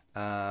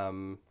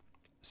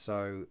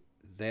 so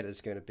that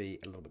is going to be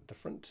a little bit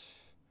different.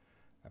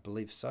 I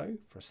believe so,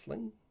 for a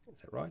sling.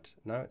 Is that right?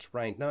 No, it's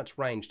ranged. No, it's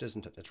ranged,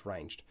 isn't it? It's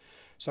ranged.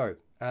 So,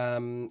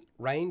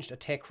 ranged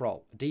attack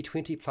roll,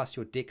 d20 plus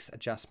your dex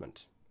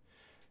adjustment.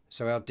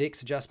 So our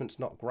dex adjustment's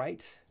not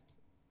great.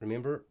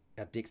 Remember,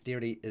 our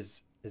dexterity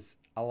is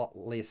a lot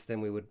less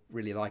than we would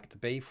really like it to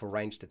be for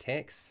ranged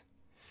attacks.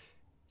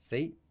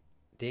 See?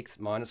 Dex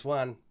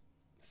 -1.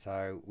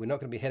 So we're not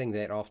going to be hitting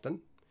that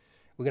often.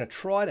 We're going to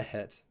try to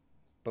hit,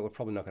 but we're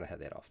probably not going to hit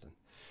that often.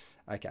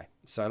 Okay,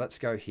 so let's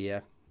go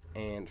here.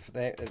 And for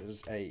that, it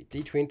is a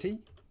d20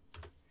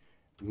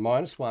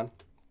 -1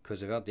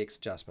 because of our dex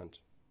adjustment.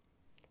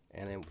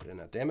 And then we'll put in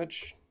our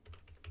damage.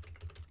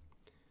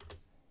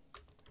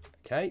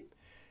 Okay,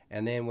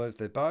 and then with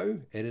the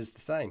bow, it is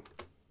the same.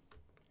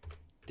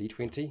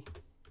 d20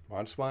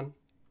 -1.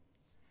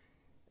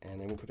 And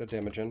then we'll put our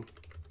damage in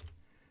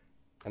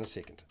a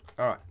second.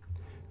 All right,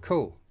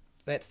 cool.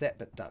 That's that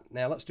bit done.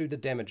 Now let's do the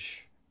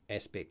damage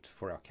aspect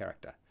for our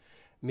character.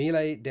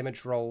 Melee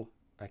damage roll,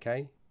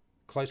 okay.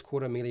 Close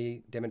quarter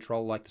melee damage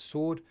roll like the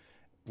sword.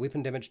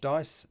 Weapon damage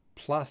dice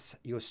plus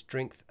your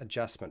strength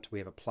adjustment. We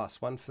have a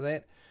 +1 for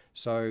that.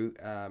 So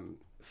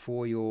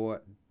for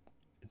your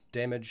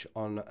damage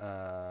on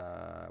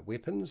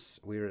weapons,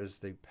 where is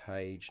the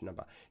page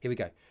number? Here we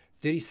go.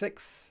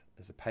 36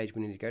 is the page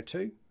we need to go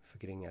to for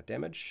getting our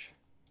damage.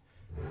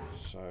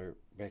 So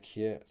back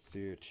here,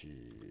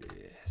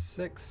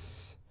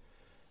 36.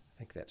 I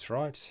think that's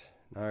right.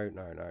 No,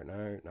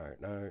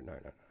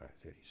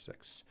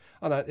 36.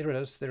 Oh no, there it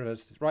is,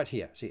 right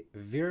here. See,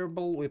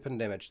 variable weapon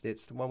damage,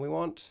 that's the one we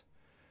want.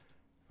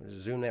 I'll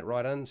just zoom that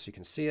right in so you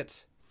can see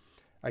it.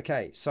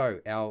 Okay,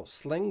 so our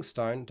sling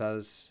stone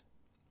does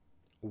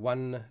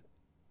 1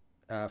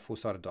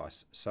 4-sided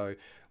dice. So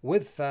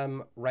with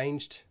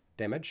ranged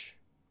damage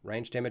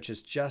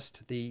is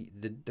just the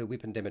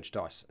weapon damage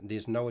dice.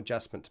 There's no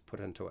adjustment to put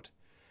into it.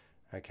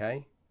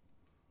 Okay,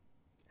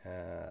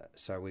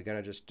 so we're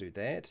going to just do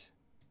that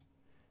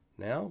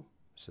now.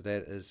 So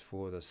that is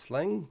for the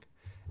sling.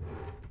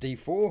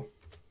 D4.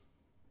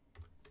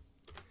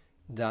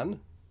 Done.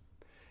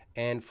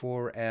 And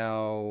for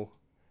our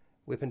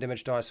weapon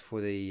damage dice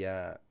for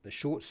the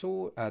short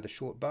sword, the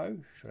short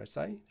bow, should I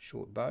say?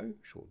 Short bow,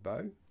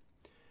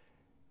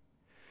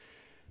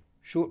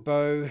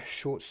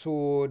 short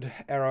sword,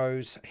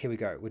 arrows. Here we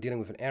go. We're dealing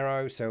with an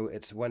arrow, so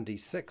it's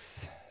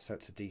 1d6. So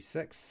it's a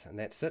d6, and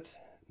that's it.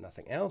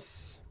 Nothing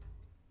else.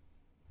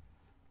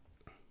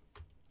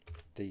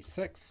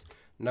 D6.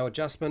 No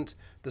adjustment.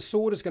 The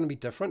sword is going to be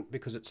different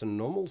because it's a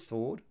normal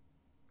sword.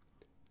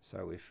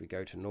 So if we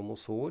go to normal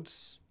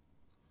swords,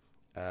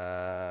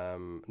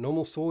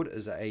 normal sword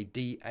is a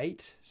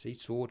D8. See,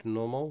 sword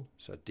normal,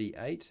 so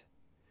D8.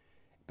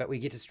 But we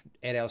get to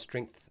add our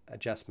strength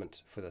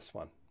adjustment for this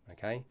one.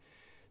 Okay,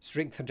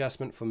 strength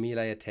adjustment for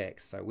melee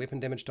attacks. So weapon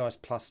damage dice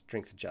plus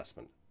strength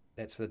adjustment.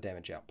 That's for the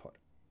damage output.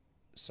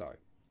 So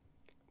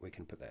we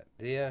can put that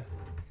there.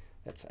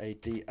 That's a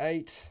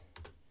D8.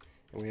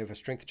 And we have a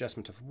strength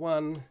adjustment of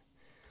 1.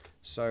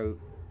 So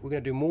we're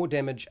going to do more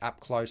damage up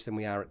close than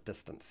we are at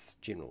distance,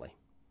 generally.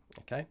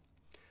 Okay?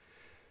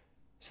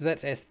 So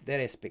that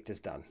aspect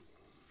is done.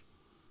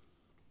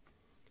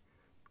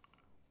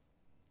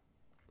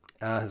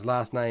 His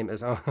last name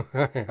is... Oh,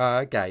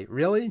 okay,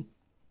 really?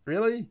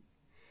 Really?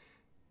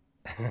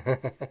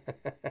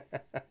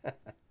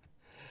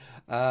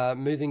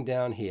 Moving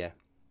down here.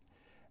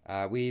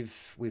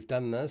 We've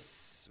done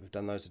this. We've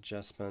done those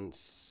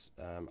adjustments.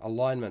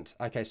 Alignment.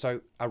 Okay,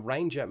 so a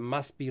ranger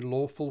must be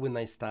lawful when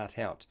they start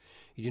out.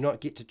 You do not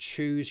get to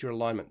choose your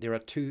alignment. There are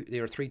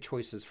 3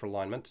 choices for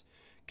alignment: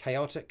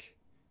 chaotic,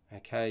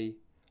 okay,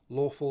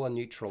 lawful, and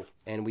neutral.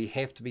 And we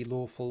have to be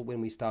lawful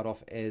when we start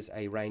off as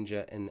a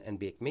ranger in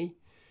BECMI.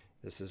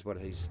 This is what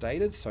he's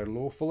stated. So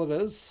lawful it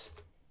is.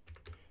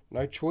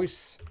 No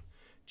choice,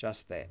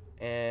 just that.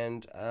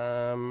 And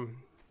I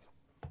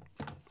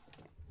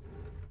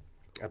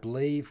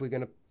believe we're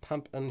going to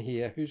pump in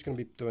here. Who's going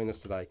to be doing this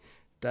today?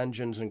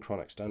 Dungeons and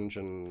Chronics.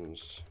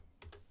 Dungeons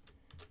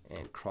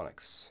and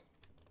Chronics.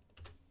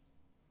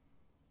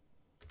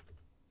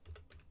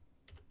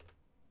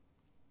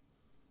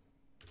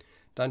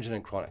 Dungeon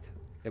and Chronic.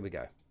 There we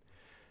go.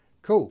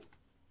 Cool.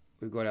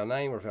 we've got our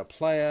name of our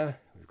player,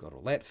 we've got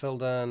all that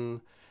filled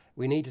in.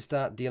 We need to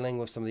start dealing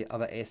with some of the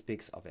other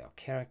aspects of our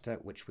character,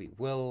 which we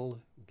will.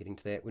 Getting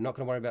to that. We're not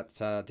going to worry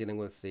about dealing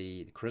with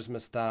the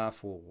charisma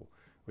stuff or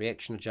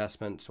reaction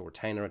adjustments or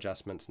retainer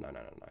adjustments. No.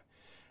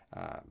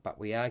 But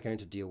we are going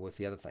to deal with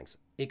the other things.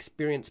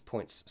 Experience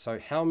points. So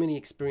how many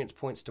experience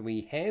points do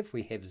we have?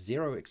 We have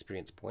 0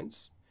 experience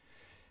points.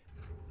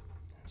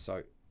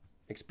 So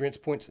experience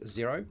points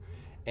 0.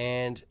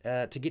 And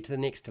to get to the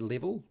next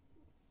level,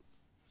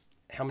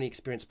 how many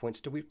experience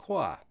points do we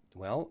require?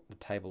 Well, the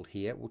table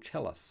here will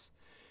tell us.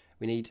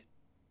 We need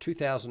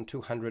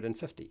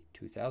 2,250.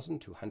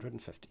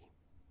 2,250.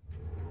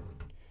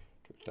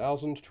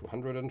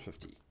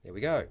 2,250. There we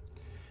go.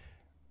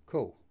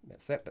 Cool.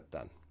 That's that bit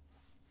done.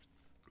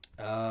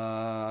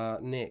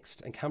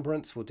 Next,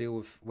 encumbrance we'll deal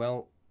with.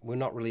 Well, we're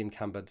not really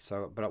encumbered,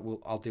 so but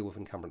I'll deal with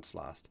encumbrance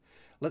last.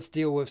 Let's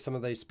deal with some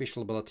of those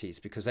special abilities,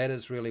 because that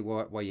is really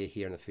why you're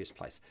here in the first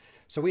place.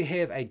 So we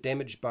have a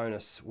damage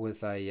bonus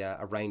with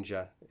a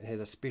ranger. It has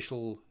a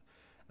special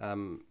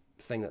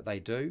thing that they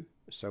do.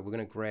 So we're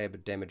going to grab a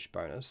damage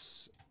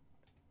bonus,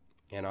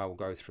 and I will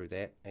go through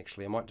that.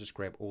 Actually, I might just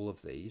grab all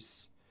of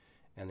these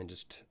and then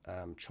just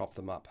chop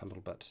them up a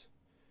little bit.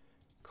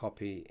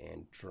 Copy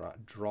and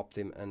drop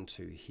them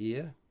into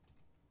here.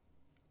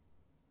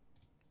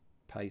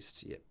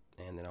 Paste, yep,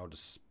 and then I'll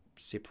just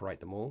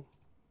separate them all.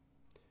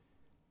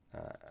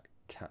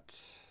 Cut.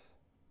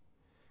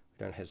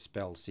 We don't have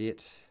spells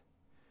yet,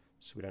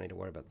 so we don't need to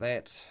worry about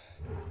that.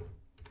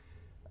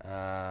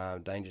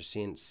 Danger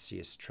sense,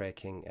 yes.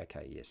 Tracking,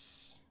 okay,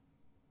 yes.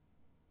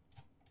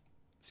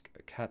 Let's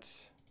go cut.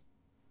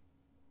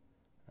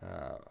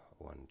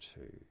 1,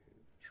 2,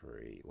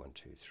 3, 1,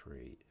 2,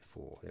 3,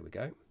 4. There we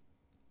go.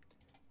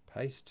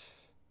 Paste.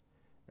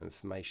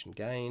 Information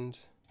gained.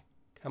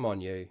 Come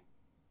on, you.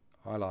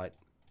 Highlight.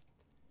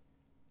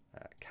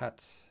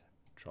 Cut.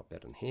 Drop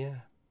that in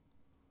here.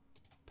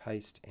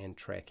 Paste and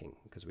tracking,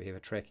 because we have a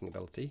tracking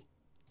ability.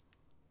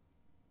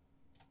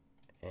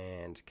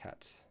 And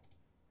cut.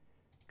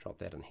 Drop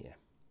that in here.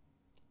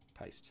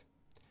 Paste.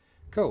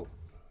 Cool.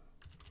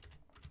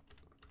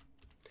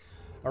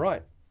 All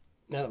right.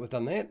 Now that we've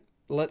done that,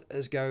 let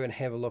us go and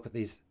have a look at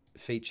these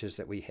features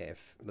that we have.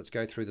 Let's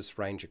go through this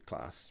ranger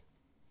class.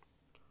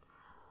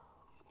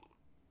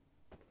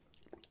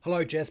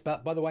 Hello, Jasper.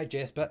 By the way,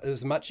 Jasper, it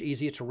was much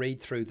easier to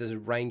read through the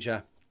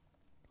ranger.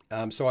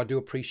 So I do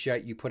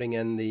appreciate you putting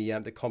in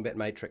the combat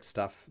matrix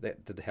stuff.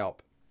 That did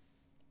help.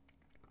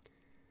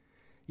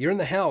 You're in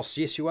the house.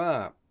 Yes, you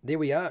are. There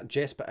we are.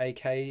 Jasper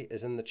AK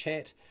is in the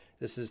chat.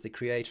 This is the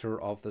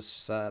creator of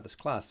this this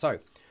class. So,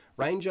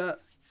 Ranger,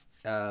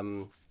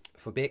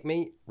 for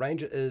BECMI,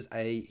 Ranger is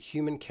a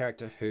human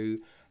character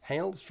who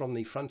hails from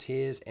the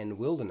frontiers and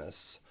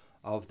wilderness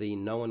of the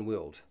known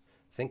world.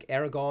 Think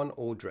Aragon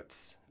or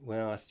Dritz.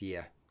 Well,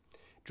 yeah.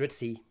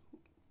 Dritzy.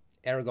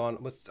 Aragon.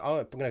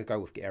 I'm going to go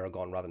with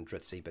Aragon rather than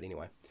Dritzy, but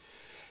anyway.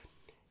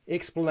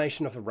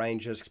 Explanation of the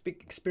Ranger's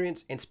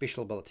experience and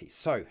special abilities.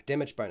 So,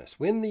 damage bonus.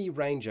 When the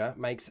Ranger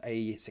makes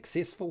a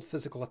successful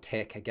physical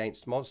attack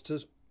against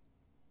monsters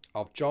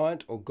of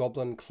giant or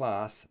goblin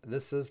class,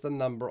 this is the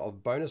number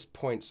of bonus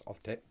points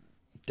of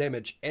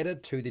damage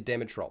added to the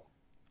damage roll.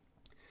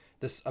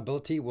 This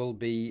ability will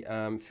be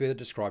further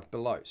described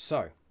below.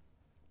 So,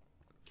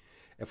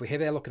 if we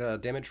have our look at our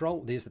damage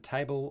roll, there's the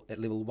table. At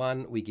level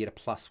 1, we get a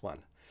 +1.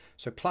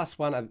 So,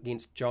 +1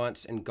 against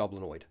giants and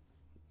goblinoid.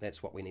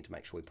 That's what we need to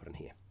make sure we put in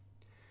here.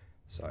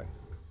 So,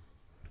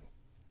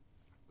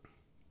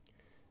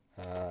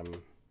 no,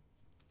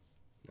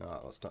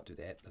 let's not do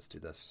that. Let's do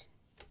this.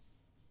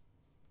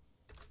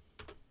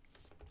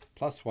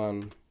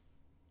 +1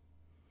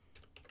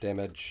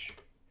 damage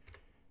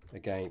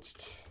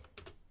against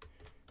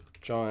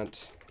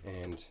giant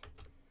and,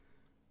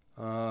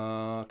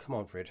 come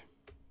on, Fred,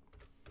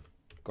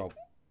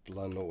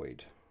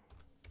 goblinoid.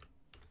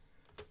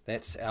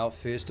 That's our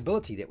first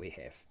ability that we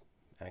have.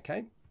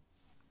 Okay.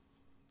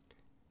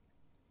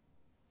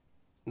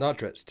 Not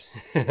Dritz.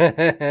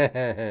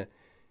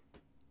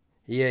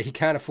 Yeah, he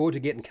can't afford to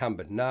get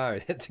encumbered. No,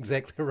 that's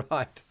exactly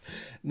right.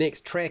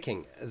 Next,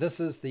 tracking. This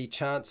is the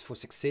chance for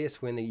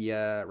success when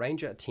the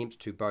Ranger attempts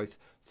to both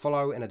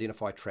follow and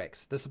identify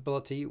tracks. This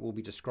ability will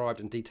be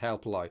described in detail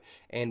below.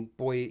 And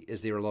boy,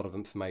 is there a lot of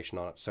information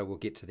on it. So we'll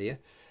get to there.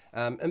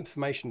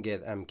 Information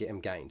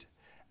gained.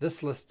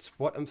 This lists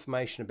what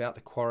information about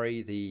the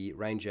quarry the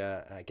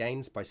Ranger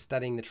gains by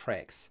studying the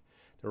tracks.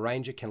 The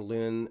Ranger can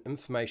learn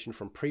information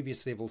from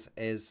previous levels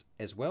as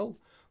well.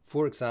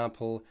 For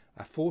example,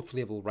 a 4th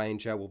level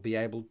Ranger will be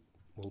able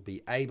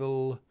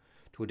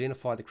to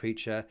identify the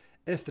creature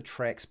if the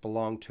tracks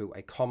belong to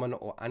a common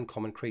or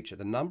uncommon creature,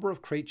 the number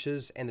of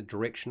creatures and the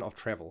direction of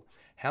travel,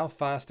 how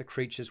fast the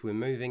creatures were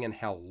moving, and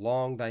how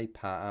long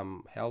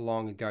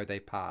ago they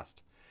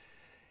passed.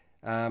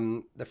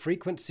 The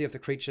frequency of the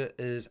creature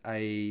is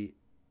a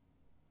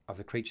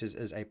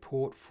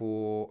port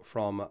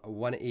from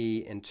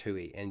 1E and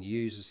 2E, and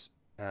use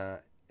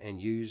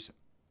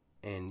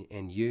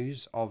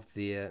of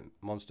their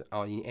monster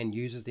and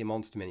uses their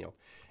monster manual,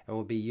 and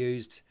will be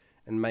used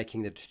in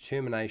making the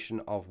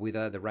determination of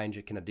whether the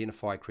ranger can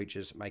identify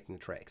creatures making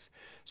the tracks.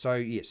 So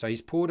yeah, so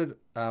he's ported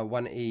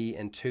 1E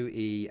and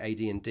 2E AD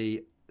and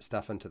D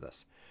stuff into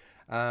this.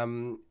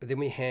 Then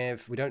we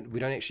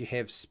don't actually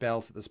have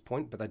spells at this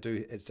point, but they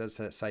do. It does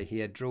say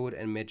here Druid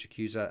and Magic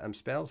User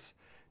spells.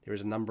 There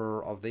is a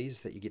number of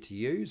these that you get to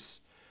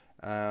use,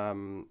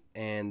 and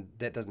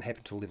that doesn't happen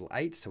until level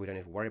 8, so we don't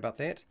have to worry about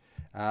that.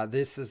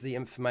 This is the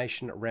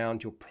information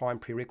around your prime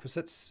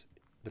prerequisites.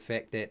 The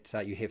fact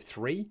that you have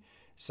 3.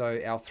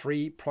 So our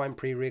 3 prime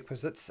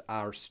prerequisites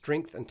are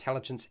Strength,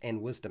 Intelligence, and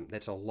Wisdom.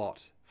 That's a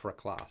lot for a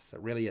class.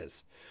 It really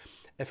is.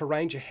 If a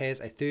ranger has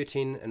a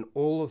 13 in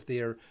all of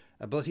their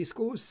ability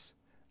scores,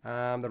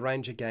 the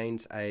ranger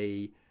gains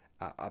a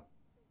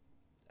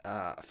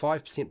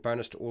 5%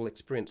 bonus to all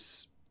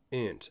experience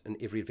earned in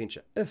every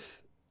adventure.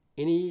 If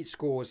any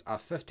scores are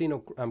 15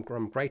 or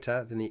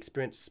greater, then the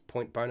experience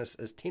point bonus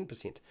is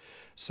 10%.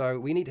 So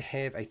we need to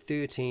have a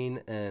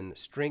 13 in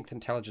Strength,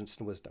 Intelligence,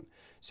 and Wisdom.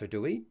 So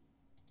do we?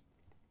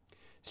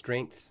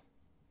 Strength,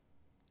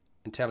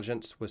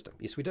 Intelligence, Wisdom.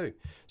 Yes, we do.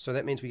 So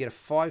that means we get a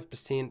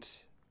 5%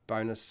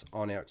 bonus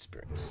on our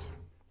experience.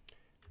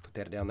 Put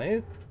that down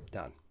there.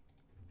 Done.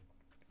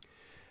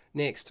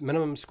 Next,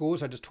 minimum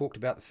scores. I just talked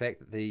about the fact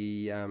that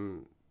the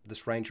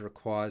this ranger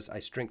requires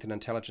a Strength and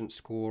Intelligence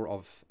score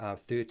of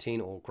 13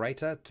 or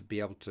greater to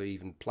be able to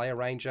even play a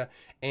ranger,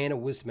 and a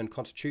Wisdom and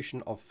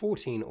Constitution of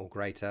 14 or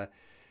greater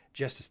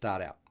just to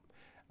start out.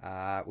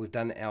 We've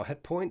done our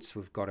hit points,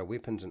 we've got our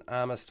weapons and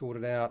armor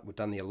sorted out, we've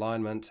done the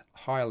alignment,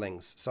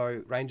 hirelings.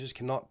 So rangers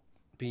cannot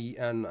be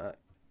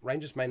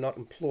rangers may not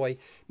employ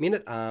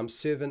men-at-arms,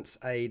 servants,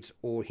 aides,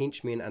 or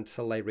henchmen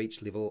until they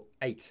reach level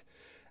 8.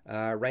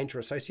 Ranger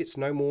associates,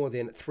 no more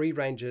than 3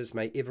 rangers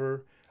may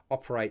ever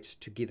operate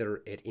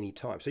together at any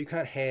time. So you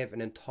can't have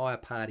an entire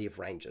party of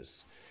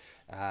rangers.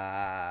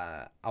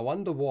 I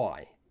wonder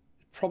why.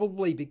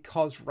 Probably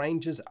because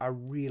rangers are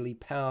really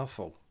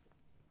powerful.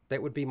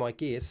 That would be my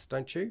guess,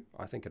 don't you?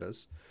 I think it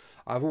is.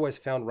 I've always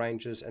found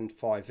rangers in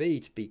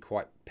 5e to be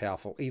quite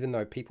powerful, even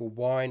though people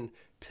whine,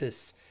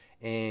 piss,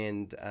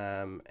 and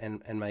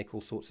make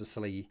all sorts of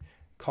silly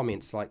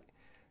comments like,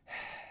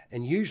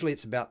 and usually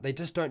it's about they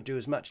just don't do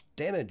as much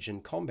damage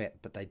in combat,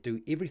 but they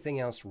do everything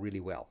else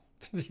really well.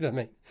 You know what I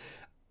mean?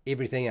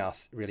 Everything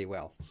else really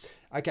well.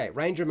 Okay,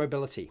 ranger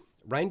mobility.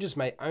 Rangers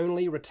may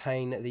only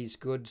retain these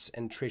goods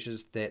and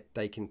treasures that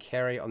they can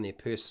carry on their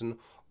person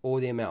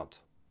or their mount.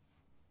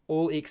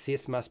 All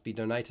excess must be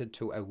donated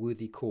to a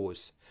worthy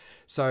cause.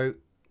 So,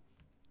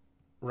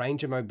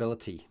 ranger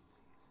mobility.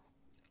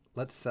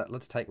 Let's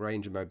take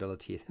ranger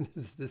mobility.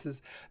 This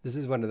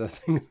is one of the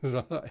things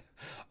that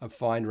I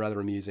find rather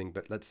amusing.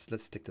 But let's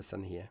stick this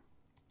in here.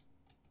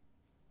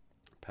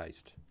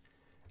 Paste.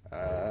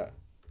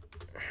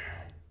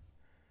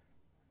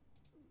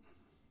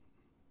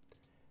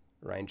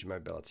 Ranger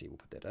mobility. We'll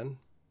put that in.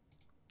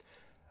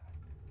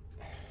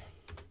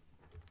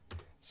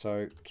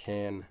 So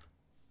can.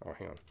 Oh,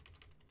 hang on.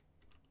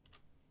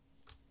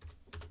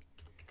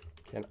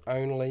 Can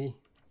only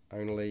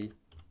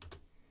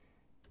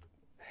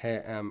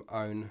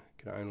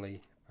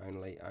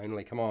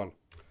come on,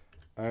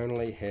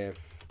 only have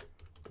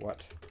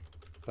what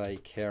they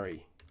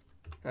carry.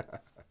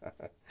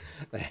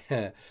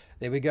 There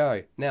we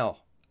go. Now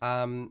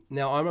I'm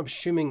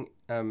assuming,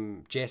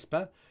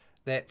 Jasper,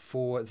 that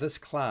for this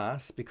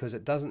class, because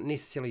it doesn't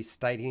necessarily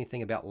state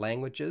anything about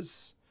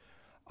languages,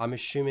 I'm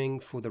assuming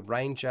for the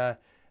ranger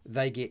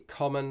they get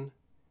common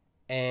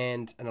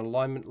and an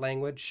alignment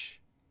language,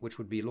 which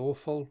would be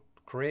lawful,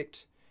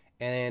 correct?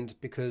 And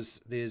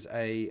because there's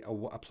a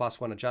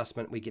 +1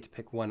 adjustment, we get to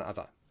pick one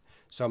other.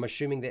 So I'm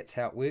assuming that's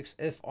how it works.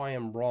 If I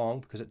am wrong,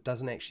 because it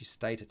doesn't actually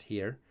state it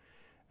here,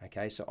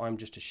 okay, so I'm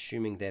just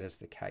assuming that is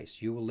the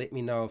case. You will let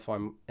me know if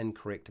I'm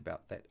incorrect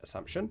about that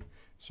assumption.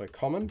 So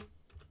common,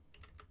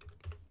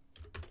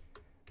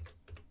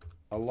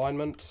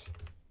 alignment,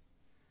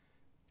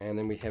 and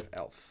then we have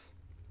elf.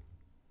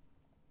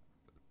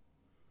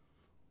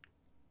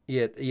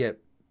 Yeah,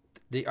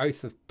 the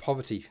Oath of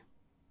Poverty.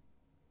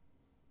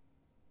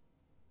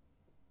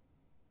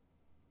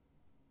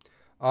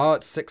 Oh,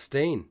 it's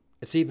 16.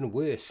 It's even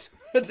worse.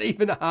 It's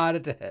even harder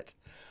to hit.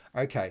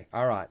 Okay,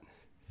 all right.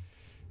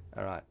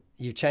 All right.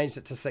 You've changed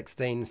it to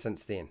 16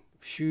 since then.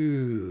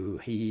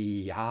 Phew.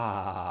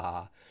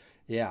 Yeah,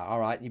 all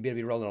right. You better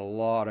be rolling a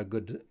lot of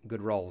good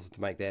rolls to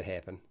make that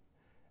happen.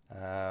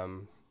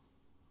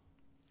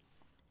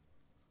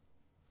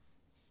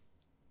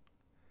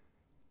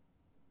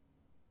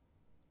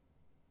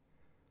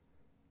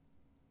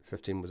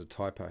 15 was a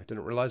typo.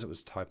 Didn't realize it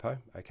was a typo.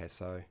 Okay,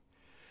 so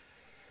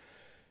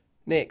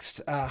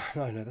next. No,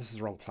 this is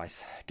the wrong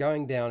place.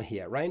 Going down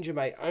here. Ranger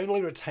may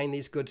only retain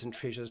these goods and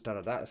treasures.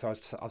 So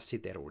I've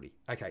said that already.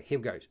 Okay, here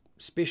we go.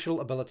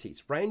 Special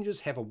abilities. Rangers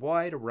have a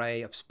wide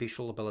array of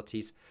special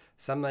abilities.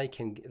 Some they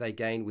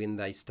gain when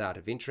they start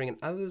adventuring, and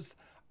others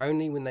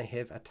only when they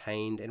have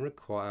attained and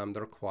the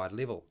required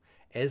level,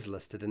 as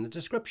listed in the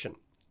description.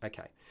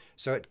 Okay,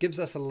 so it gives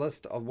us a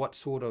list of what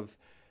sort of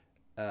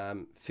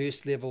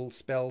first level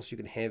spells you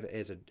can have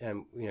as a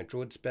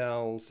druid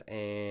spells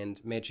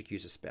and magic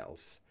user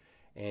spells,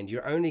 and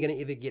you're only going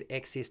to ever get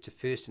access to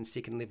first and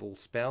second level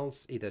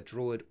spells, either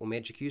druid or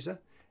magic user.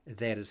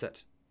 That is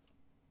it,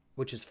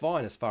 which is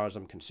fine as far as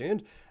I'm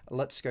concerned.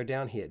 Let's go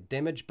down here.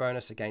 Damage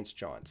bonus against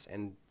giants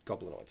and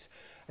goblinoids.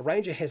 A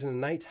ranger has an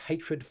innate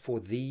hatred for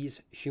these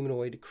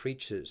humanoid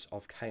creatures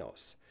of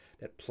chaos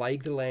that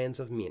plague the lands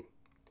of men,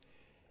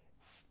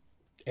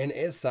 and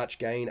as such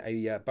gain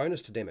a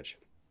bonus to damage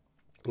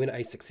when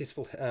a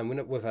successful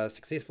with a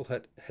successful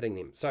hit hitting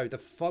them. So the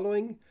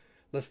following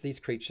list these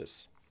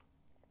creatures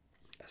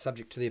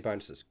subject to their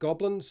bonuses: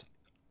 goblins,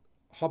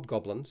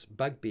 hobgoblins,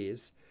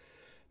 bugbears,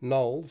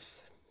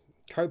 gnolls,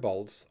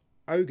 kobolds,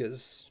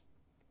 ogres,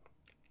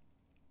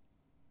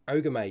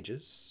 ogre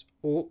mages,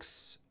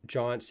 orcs,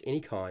 giants,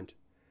 any kind,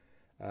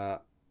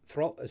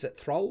 thulls,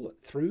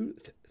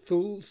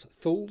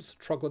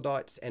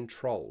 troglodytes, and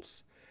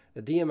trolls.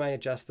 The DM may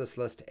adjust this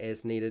list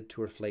as needed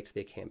to reflect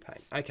their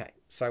campaign. Okay,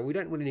 so we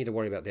don't really need to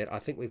worry about that. I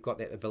think we've got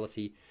that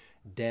ability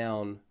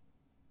down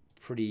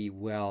pretty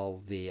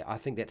well there. I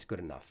think that's good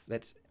enough.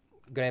 That's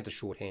going to have to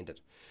shorthand it.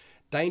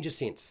 Danger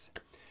sense.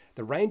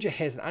 The ranger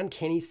has an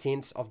uncanny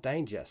sense of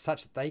danger,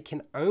 such that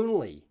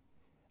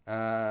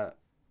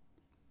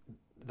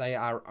they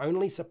are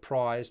only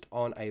surprised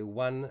on a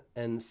 1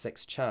 in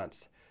 6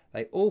 chance.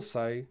 They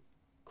also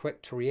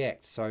quick to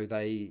react, so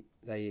they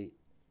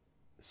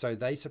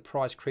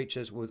surprise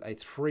creatures with a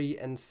 3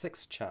 in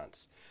 6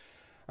 chance.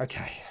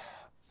 Okay,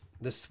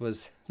 this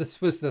was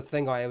the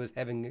thing I was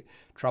having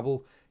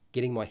trouble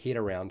getting my head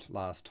around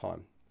last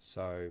time.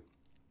 So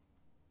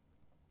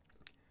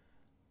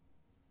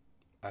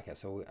okay,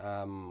 so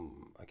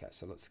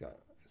let's go.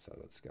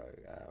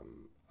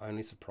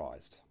 Only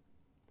surprised.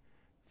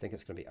 I think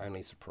it's going to be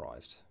only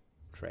surprised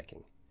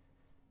tracking.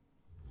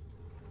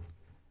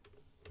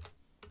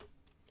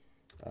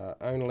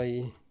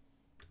 Only.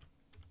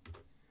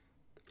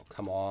 Oh,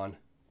 come on.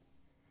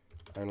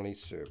 Only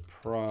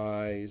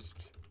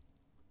surprised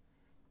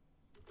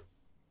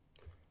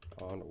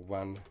on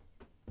 1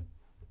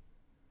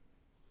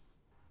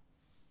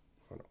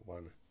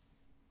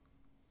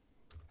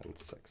 in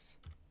 6.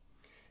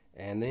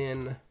 And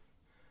then,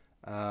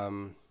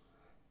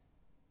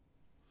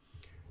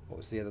 what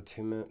was the other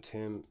term? Oh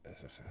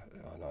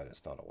no,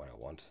 that's not what I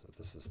want.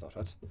 This is not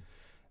it.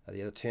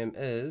 The other term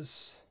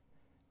is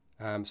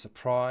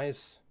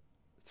surprise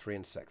 3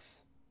 and 6.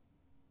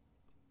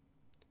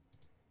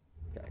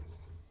 Okay.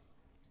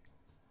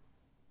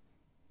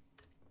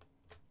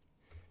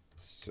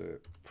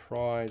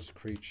 Surprise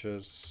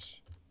creatures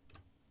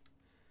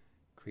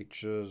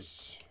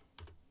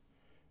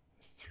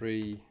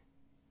 3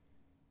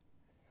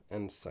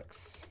 and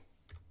 6.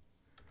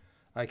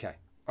 Okay,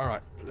 all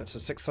right, that's a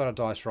 6-sided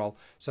dice roll.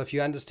 So if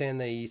you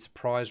understand the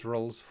surprise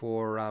rolls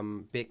for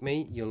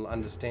BECMI, you'll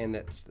understand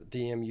that the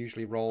DM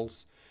usually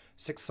rolls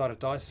 6-sided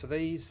dice for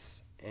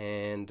these,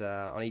 and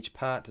on each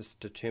part to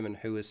determine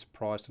who is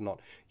surprised or not.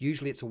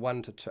 Usually it's a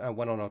 1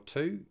 on a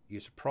 2, you're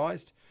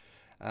surprised.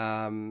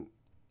 In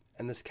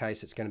this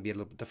case, it's going to be a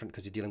little bit different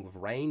because you're dealing with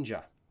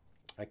ranger.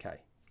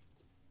 Okay.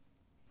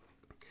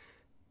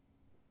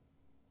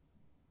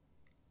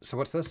 So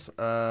what's this?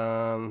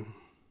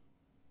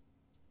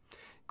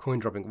 Coin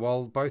dropping.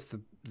 While both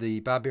the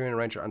Barbarian and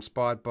Ranger are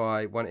inspired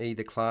by 1E,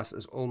 the class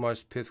is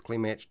almost perfectly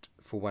matched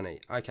for 1E.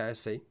 Okay, I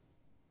see.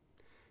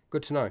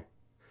 Good to know.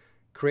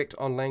 Correct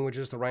on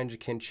languages. The Ranger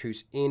can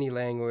choose any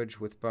language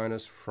with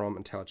bonus from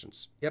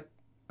intelligence. Yep,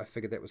 I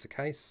figured that was the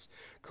case.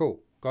 Cool,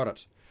 got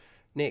it.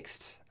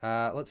 Next,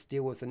 let's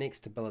deal with the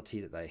next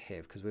ability that they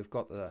have, because we've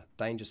got the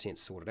danger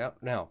sense sorted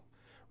out. Now,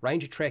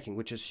 Ranger tracking,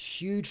 which is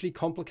hugely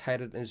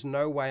complicated, and there's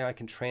no way I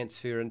can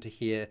transfer into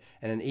here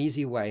in an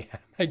easy way how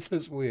to make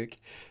this work.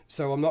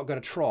 So I'm not going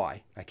to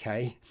try,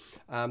 okay?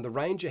 The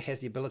Ranger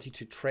has the ability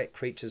to track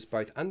creatures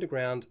both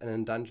underground and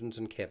in dungeons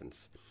and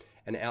caverns,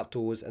 and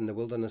outdoors in the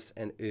wilderness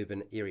and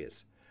urban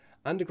areas.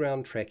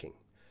 Underground tracking.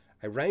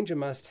 A Ranger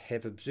must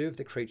have observed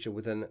the creature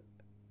within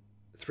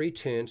 3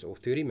 turns or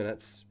 30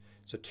 minutes.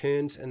 So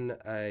turns in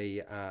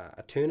a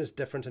turn is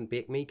different in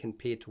BECMI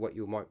compared to what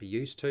you might be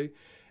used to.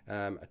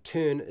 A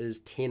turn is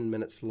 10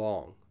 minutes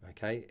long,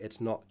 okay?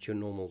 It's not your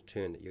normal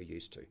turn that you're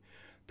used to.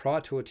 Prior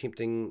to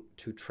attempting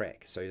to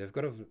track, so they've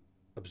got to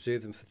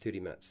observe them for 30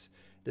 minutes.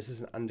 This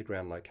is an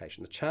underground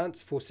location. The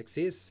chance for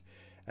success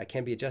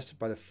can be adjusted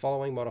by the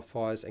following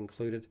modifiers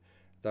included,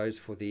 those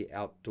for the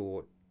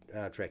outdoor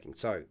tracking.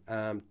 So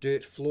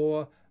dirt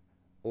floor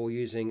or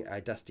using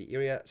a dusty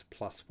area, it's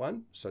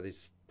 +1, so this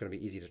is going to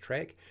be easy to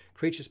track.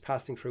 Creatures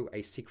passing through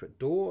a secret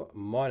door,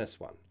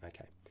 -1,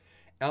 okay.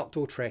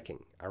 Outdoor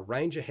tracking. A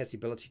Ranger has the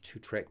ability to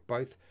track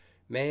both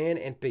man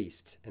and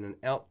beast in an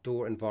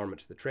outdoor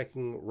environment. The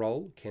tracking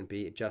roll can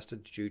be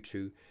adjusted due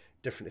to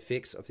different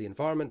effects of the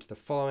environment. The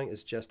following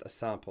is just a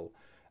sample.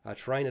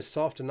 Terrain is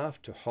soft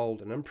enough to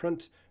hold an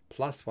imprint,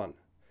 +1.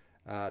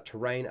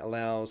 Terrain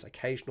allows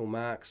occasional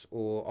marks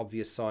or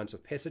obvious signs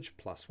of passage,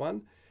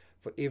 +1.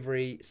 For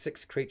every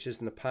 6 creatures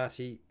in the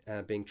party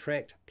being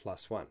tracked,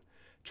 +1.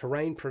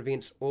 Terrain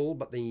prevents all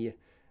but the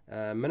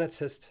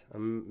Minutist,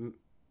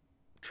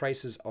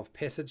 traces of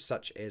passage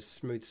such as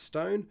smooth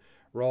stone.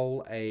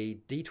 Roll a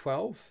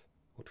d12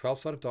 or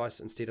 12-sided dice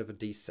instead of a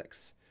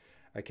d6.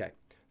 Okay.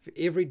 For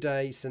every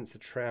day since the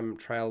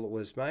trail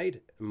was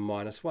made,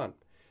 -1.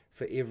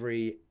 For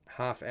every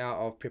half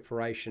hour of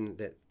preparation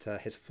that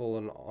has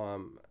fallen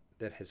on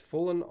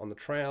the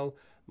trail,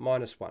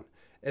 -1.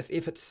 If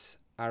efforts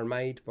are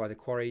made by the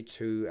quarry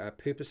to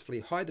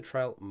purposefully hide the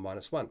trail,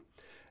 -1.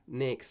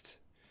 Next,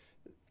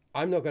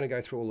 I'm not going to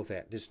go through all of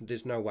that.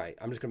 There's no way.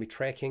 I'm just going to be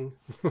tracking.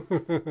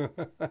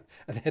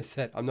 That's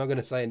it. I'm not going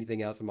to say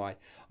anything else in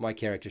my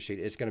character sheet.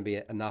 It's going to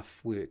be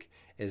enough work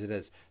as it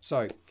is.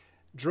 So,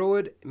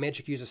 Druid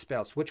magic user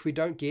spells, which we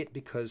don't get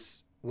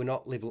because we're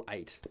not level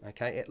 8.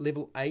 Okay, at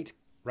level 8,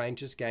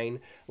 rangers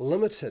gain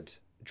limited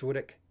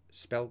druidic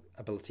spell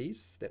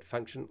abilities that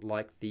function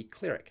like the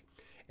cleric.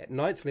 At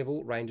 9th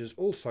level, rangers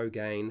also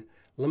gain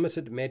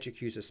limited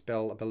magic user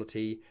spell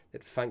ability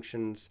that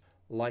functions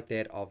like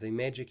that of the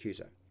magic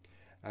user.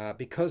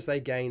 Because they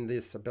gain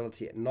this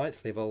ability at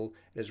 9th level,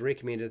 it is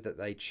recommended that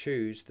they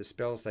choose the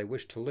spells they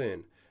wish to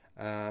learn.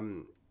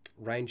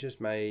 Rangers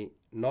may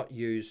not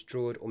use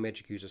druid or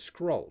magic user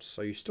scrolls,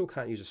 so you still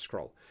can't use a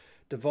scroll.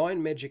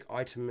 Divine magic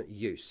item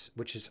use,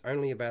 which is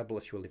only available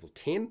if you're level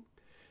 10.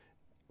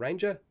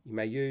 Ranger, you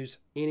may use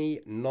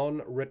any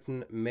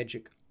non-written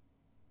magic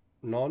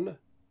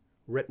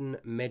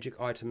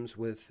items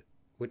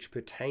which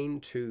pertain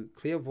to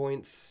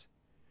clairvoyance,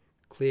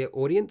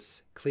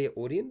 clairaudience,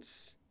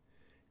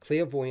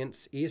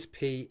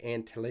 ESP,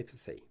 and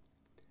telepathy.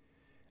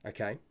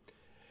 Okay.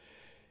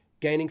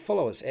 Gaining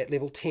followers at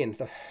level 10.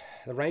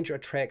 The ranger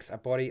attracts a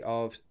body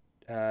of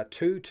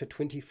 2 to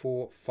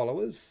 24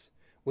 followers,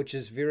 which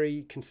is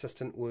very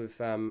consistent with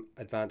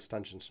advanced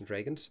Dungeons and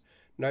Dragons.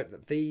 Note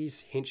that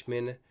these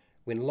henchmen,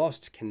 when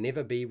lost, can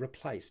never be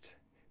replaced.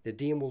 The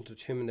DM will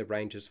determine the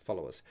ranger's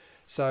followers.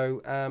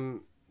 So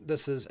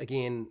this is,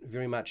 again,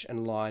 very much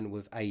in line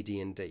with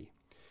AD&D.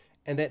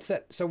 And that's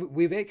it. So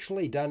we've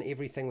actually done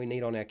everything we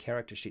need on our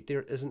character sheet.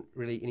 There isn't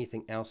really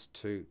anything else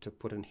to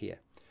put in here.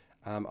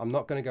 I'm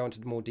not going to go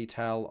into more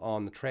detail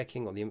on the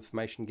tracking or the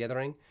information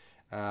gathering.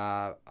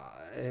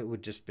 It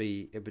would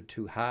be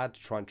too hard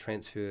to try and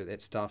transfer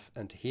that stuff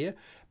into here.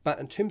 But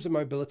in terms of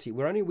mobility,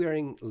 we're only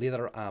wearing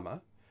leather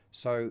armor,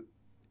 so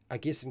I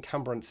guess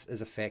encumbrance is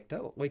a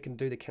factor. We can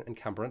do the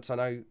encumbrance. I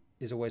know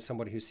there's always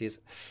somebody who says,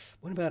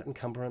 "What about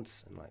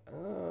encumbrance?" I'm like,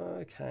 "Oh,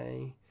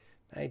 okay,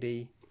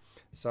 maybe."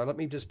 So let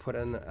me just put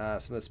in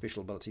some of the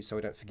special abilities so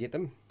we don't forget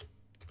them.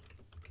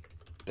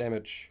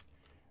 Damage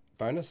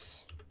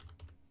bonus,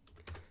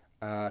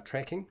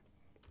 tracking,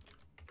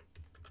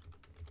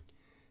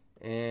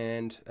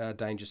 and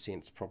danger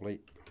sense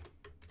probably.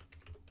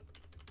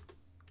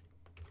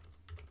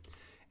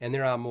 And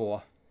there are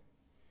more.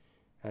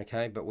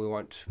 Okay, but we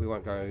won't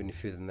go any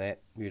further than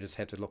that. You just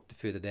have to look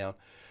further down.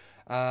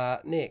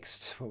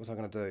 Next, what was I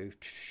going to do?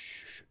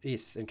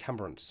 Yes,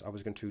 encumbrance. I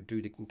was going to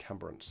do the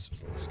encumbrance.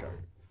 So let's go.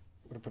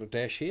 I'm going to put a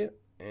dash here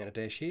and a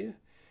dash here,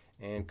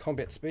 and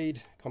combat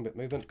speed, combat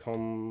movement,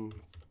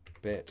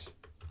 combat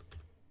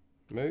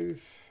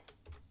move,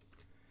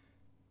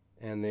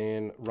 and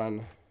then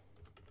run,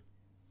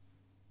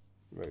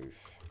 move.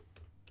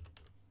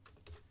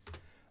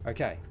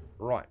 Okay,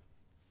 right.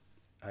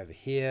 Over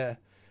here,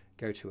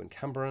 go to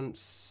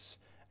encumbrance.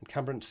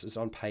 Encumbrance is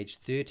on page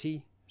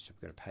 30, so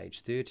we've got a page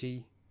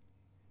 30,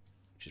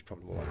 which is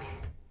probably more like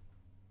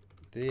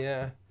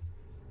there.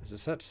 Is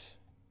this it?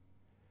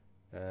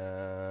 Is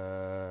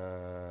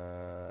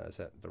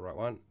that the right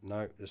one?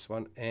 No, this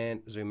one.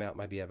 And zoom out,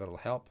 maybe that'll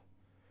help.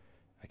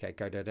 Okay,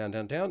 go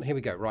down. Here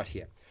we go, right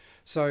here.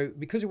 So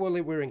because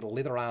we're wearing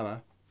leather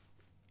armor,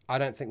 I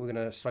don't think we're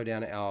going to slow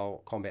down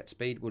our combat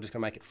speed. We're just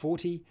going to make it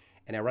 40,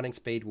 and our running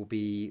speed will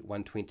be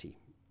 120.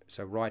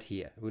 So right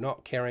here, we're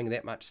not carrying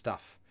that much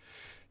stuff.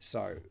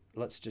 So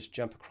let's just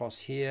jump across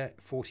here,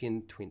 40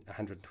 and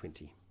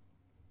 120.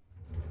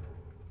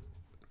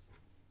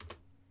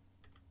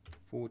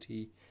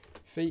 40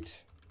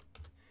 feet,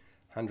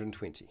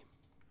 120.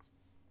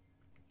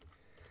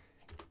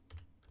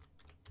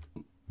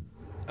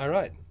 All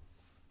right,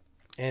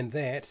 and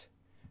that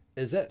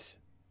is it.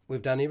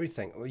 We've done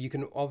everything. You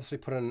can obviously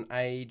put in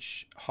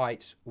age,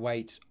 height,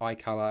 weight, eye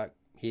color,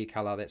 hair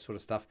color, that sort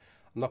of stuff.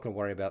 I'm not going to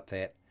worry about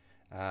that.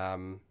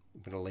 I'm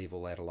going to leave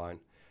all that alone.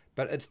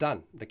 But it's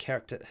done. The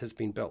character has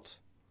been built.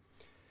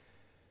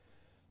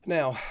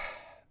 Now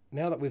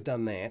that we've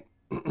done that,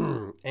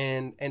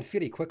 and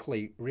fairly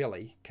quickly,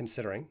 really,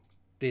 considering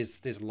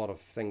there's a lot of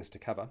things to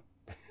cover.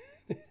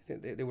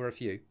 there were a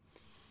few.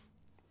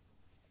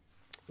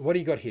 What do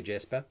you got here,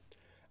 Jasper?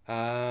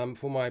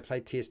 For my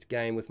playtest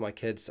game with my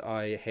kids,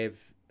 I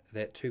have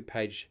that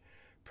 2-page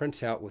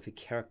printout with a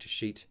character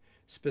sheet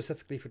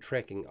specifically for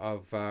tracking.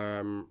 I've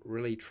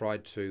really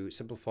tried to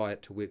simplify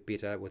it to work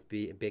better with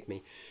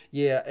BECMI.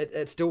 Yeah,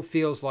 it still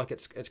feels like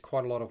it's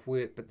quite a lot of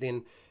work, but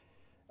then,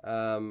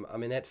 I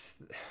mean, that's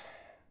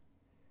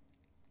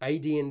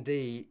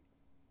AD&D.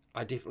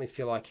 I definitely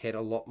feel like had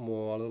a lot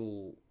more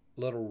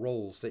little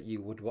rules that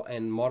you would,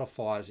 and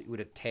modifiers that you would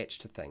attach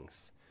to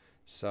things.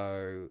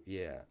 So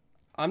yeah,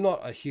 I'm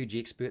not a huge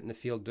expert in the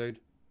field, dude.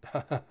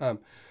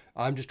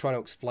 I'm just trying to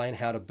explain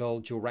how to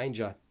build your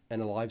ranger in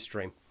a live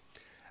stream.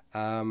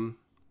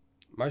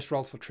 Most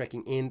rolls for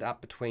tracking end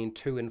up between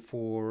 2 and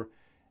 4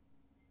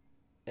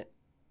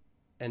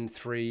 and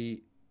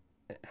 3,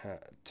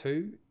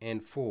 2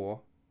 and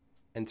 4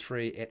 and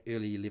 3 at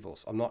early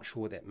levels. I'm not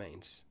sure what that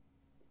means.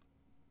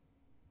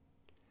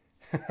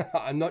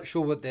 I'm not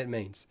sure what that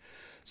means.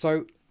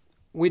 So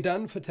we're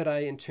done for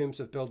today in terms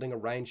of building a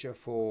ranger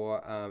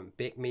for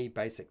BECMI,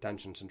 Basic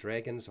Dungeons and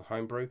Dragons, or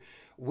Homebrew.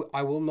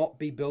 I will not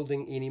be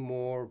building any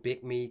more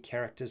BECMI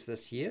characters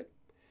this year,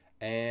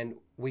 and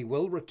we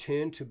will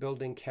return to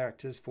building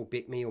characters for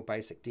BECMI or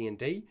Basic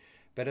D&D.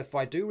 But if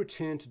I do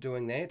return to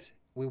doing that,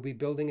 we'll be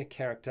building a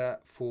character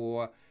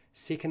for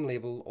 2nd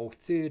level or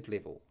 3rd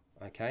level,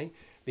 okay?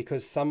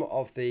 Because some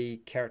of the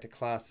character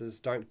classes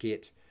don't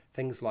get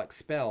things like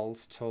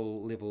spells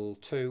till level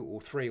 2 or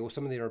 3, or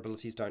some of their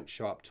abilities don't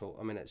show up till,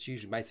 I mean, it's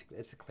usually basically,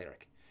 it's the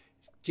cleric.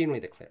 It's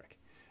generally the cleric.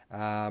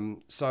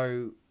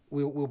 So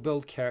we'll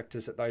build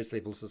characters at those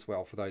levels as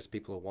well for those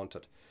people who want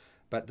it.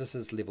 But this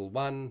is level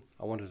 1.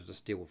 I wanted to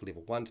just deal with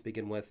level 1 to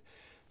begin with.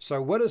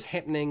 So what is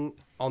happening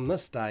on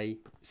this day,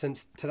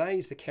 since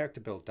today's the character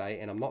build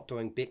day, and I'm not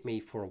doing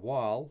BECMI for a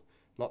while,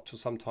 not till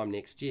sometime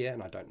next year,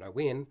 and I don't know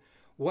when,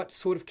 what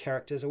sort of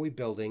characters are we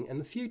building in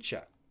the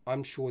future?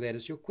 I'm sure that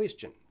is your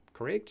question.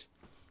 Correct?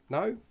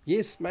 No?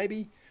 Yes?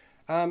 Maybe?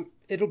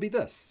 It'll be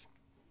this.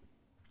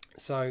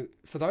 So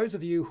for those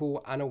of you who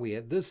are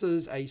unaware, this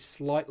is a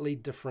slightly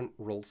different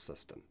rule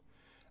system.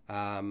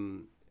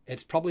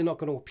 It's probably not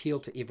going to appeal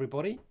to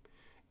everybody.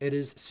 It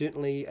is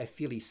certainly a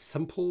fairly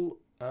simple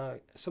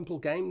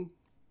game.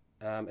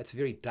 It's a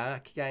very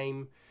dark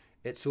game.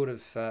 It sort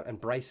of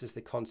embraces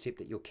the concept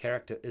that your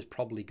character is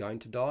probably going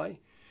to die.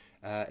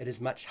 It is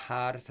much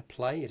harder to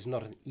play. It's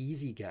not an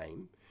easy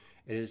game.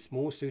 It is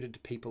more suited to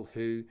people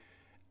who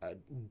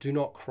do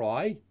not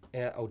cry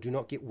or do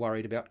not get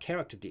worried about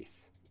character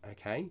death.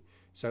 Okay,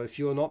 so if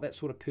you're not that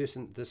sort of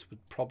person, this would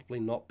probably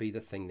not be the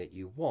thing that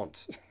you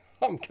want.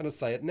 I'm going to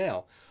say it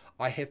now.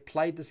 I have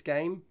played this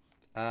game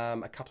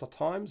a couple of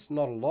times,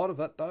 not a lot of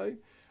it though.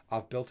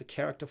 I've built a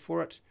character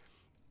for it.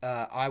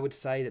 I would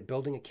say that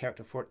building a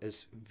character for it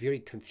is very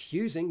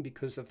confusing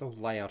because of the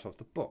layout of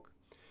the book.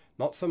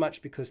 Not so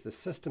much because the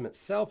system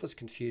itself is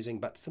confusing,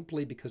 but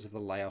simply because of the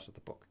layout of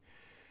the book.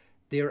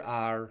 There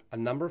are a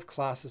number of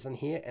classes in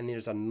here, and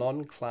there's a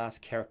non-class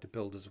character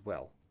build as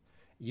well.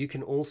 You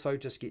can also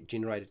just get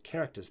generated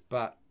characters,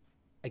 but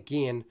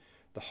again,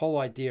 the whole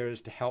idea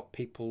is to help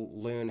people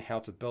learn how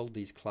to build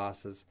these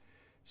classes.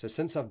 So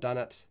since I've done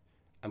it,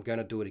 I'm going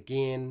to do it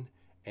again,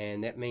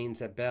 and that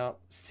means about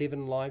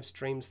 7 live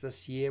streams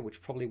this year,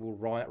 which probably will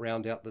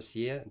round out this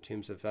year in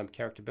terms of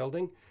character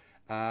building,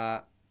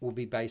 will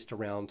be based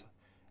around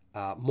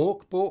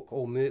Morkbork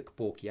or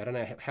Merkborky. I don't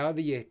know,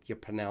 however you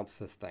pronounce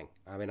this thing.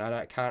 I mean,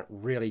 I can't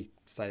really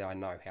say I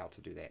know how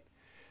to do that.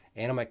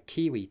 And I'm a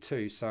Kiwi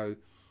too, so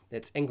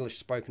that's English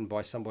spoken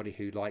by somebody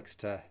who likes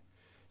to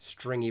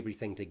string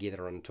everything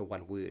together into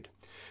one word.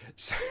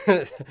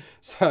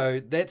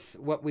 So that's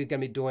what we're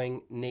going to be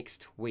doing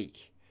next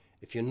week.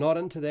 If you're not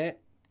into that,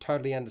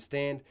 totally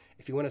understand.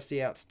 If you want to see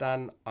how it's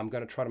done, I'm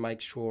going to try to make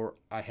sure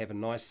I have a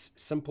nice,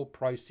 simple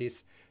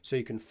process so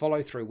you can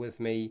follow through with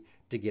me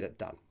to get it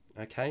done.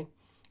 Okay,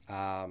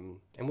 and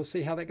we'll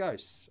see how that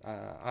goes.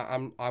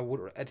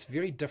 It's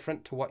very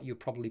different to what you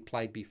probably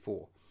played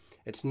before.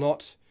 It's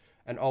not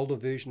an older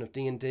version of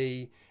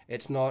D&D.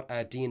 It's not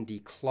a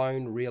D&D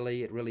clone,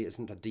 really. It really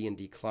isn't a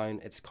D&D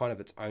clone. It's kind of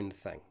its own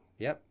thing.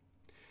 Yep.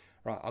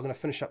 Right, I'm going to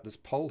finish up this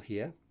poll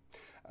here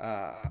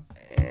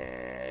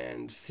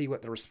and see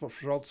what the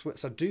results were.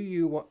 So do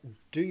you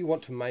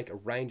want to make a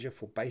ranger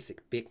for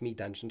basic BECMI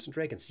Dungeons and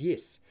Dragons?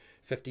 Yes,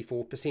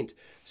 54%.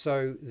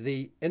 So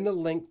in the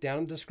link down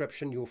in the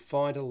description, you'll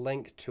find a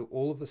link to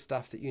all of the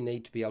stuff that you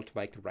need to be able to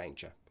make the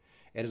ranger.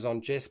 It is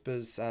on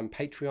Jasper's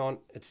Patreon.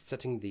 It's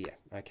sitting there.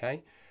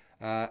 Okay.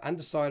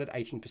 Undecided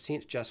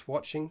 18%, just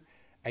watching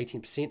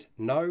 18%,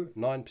 no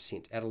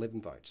 9% at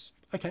 11 votes.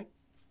 Okay,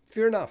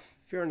 fair enough.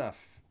 Fair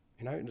enough.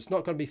 You know, it's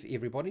not going to be for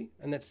everybody,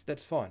 and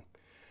that's fine.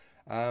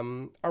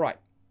 All right,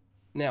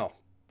 now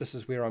this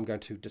is where I'm going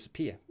to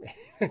disappear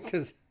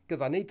because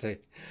I need to.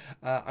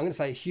 I'm going to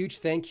say a huge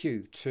thank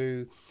you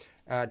to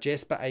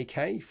Jasper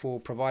AK for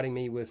providing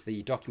me with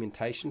the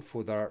documentation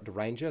for the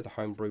Ranger, the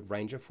Homebrew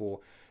Ranger for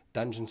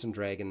Dungeons and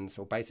Dragons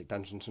or Basic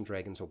Dungeons and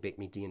Dragons or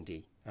BECMI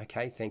D&D.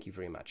 Okay, thank you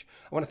very much.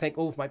 I want to thank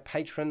all of my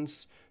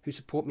patrons who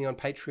support me on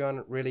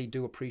Patreon. Really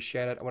do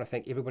appreciate it. I want to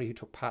thank everybody who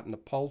took part in the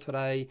poll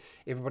today,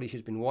 everybody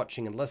who's been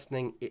watching and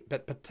listening,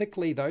 but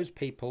particularly those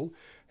people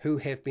who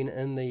have been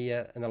in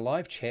the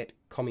live chat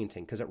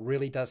commenting, because it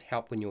really does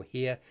help when you're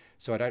here,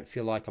 so I don't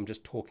feel like I'm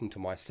just talking to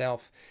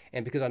myself.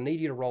 And because I need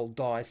you to roll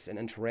dice and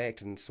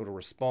interact and sort of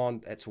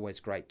respond, that's always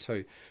great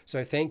too.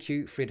 So thank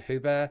you, Fred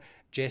Huber,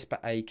 Jasper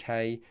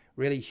AK,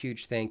 really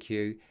huge thank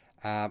you.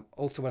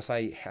 Also want to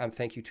say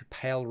thank you to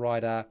Pale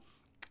Rider,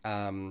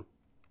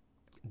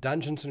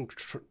 Dungeons and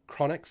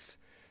Chronics,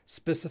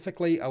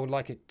 Specifically, I would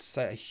like to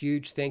say a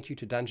huge thank you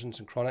to Dungeons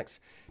and Chronics,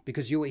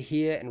 because you were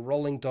here and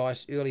rolling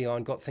dice early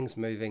on, got things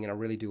moving, and I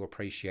really do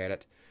appreciate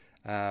it.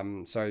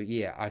 So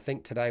yeah, I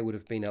think today would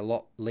have been a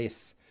lot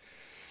less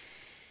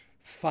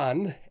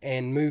fun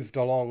and moved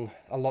along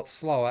a lot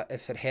slower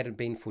if it hadn't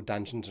been for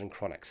Dungeons and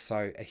Chronics.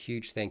 So a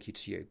huge thank you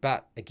to you.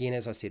 But again,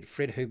 as I said,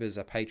 Fred Huber's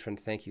a patron.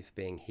 Thank you for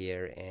being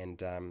here,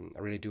 and I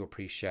really do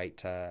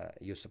appreciate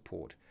your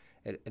support.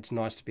 It's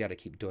nice to be able to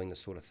keep doing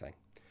this sort of thing.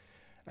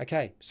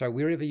 Okay, so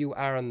wherever you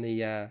are in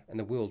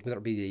the world, whether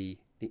it be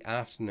the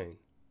afternoon,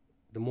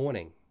 the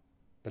morning,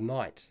 the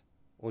night,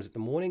 or is it the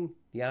morning,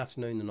 the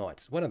afternoon, the night?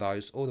 It's one of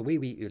those, or the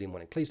wee early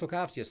morning. Please look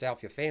after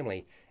yourself, your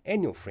family,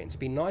 and your friends.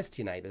 Be nice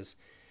to your neighbours.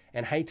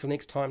 And hey, till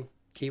next time,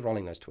 keep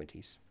rolling those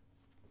 20s.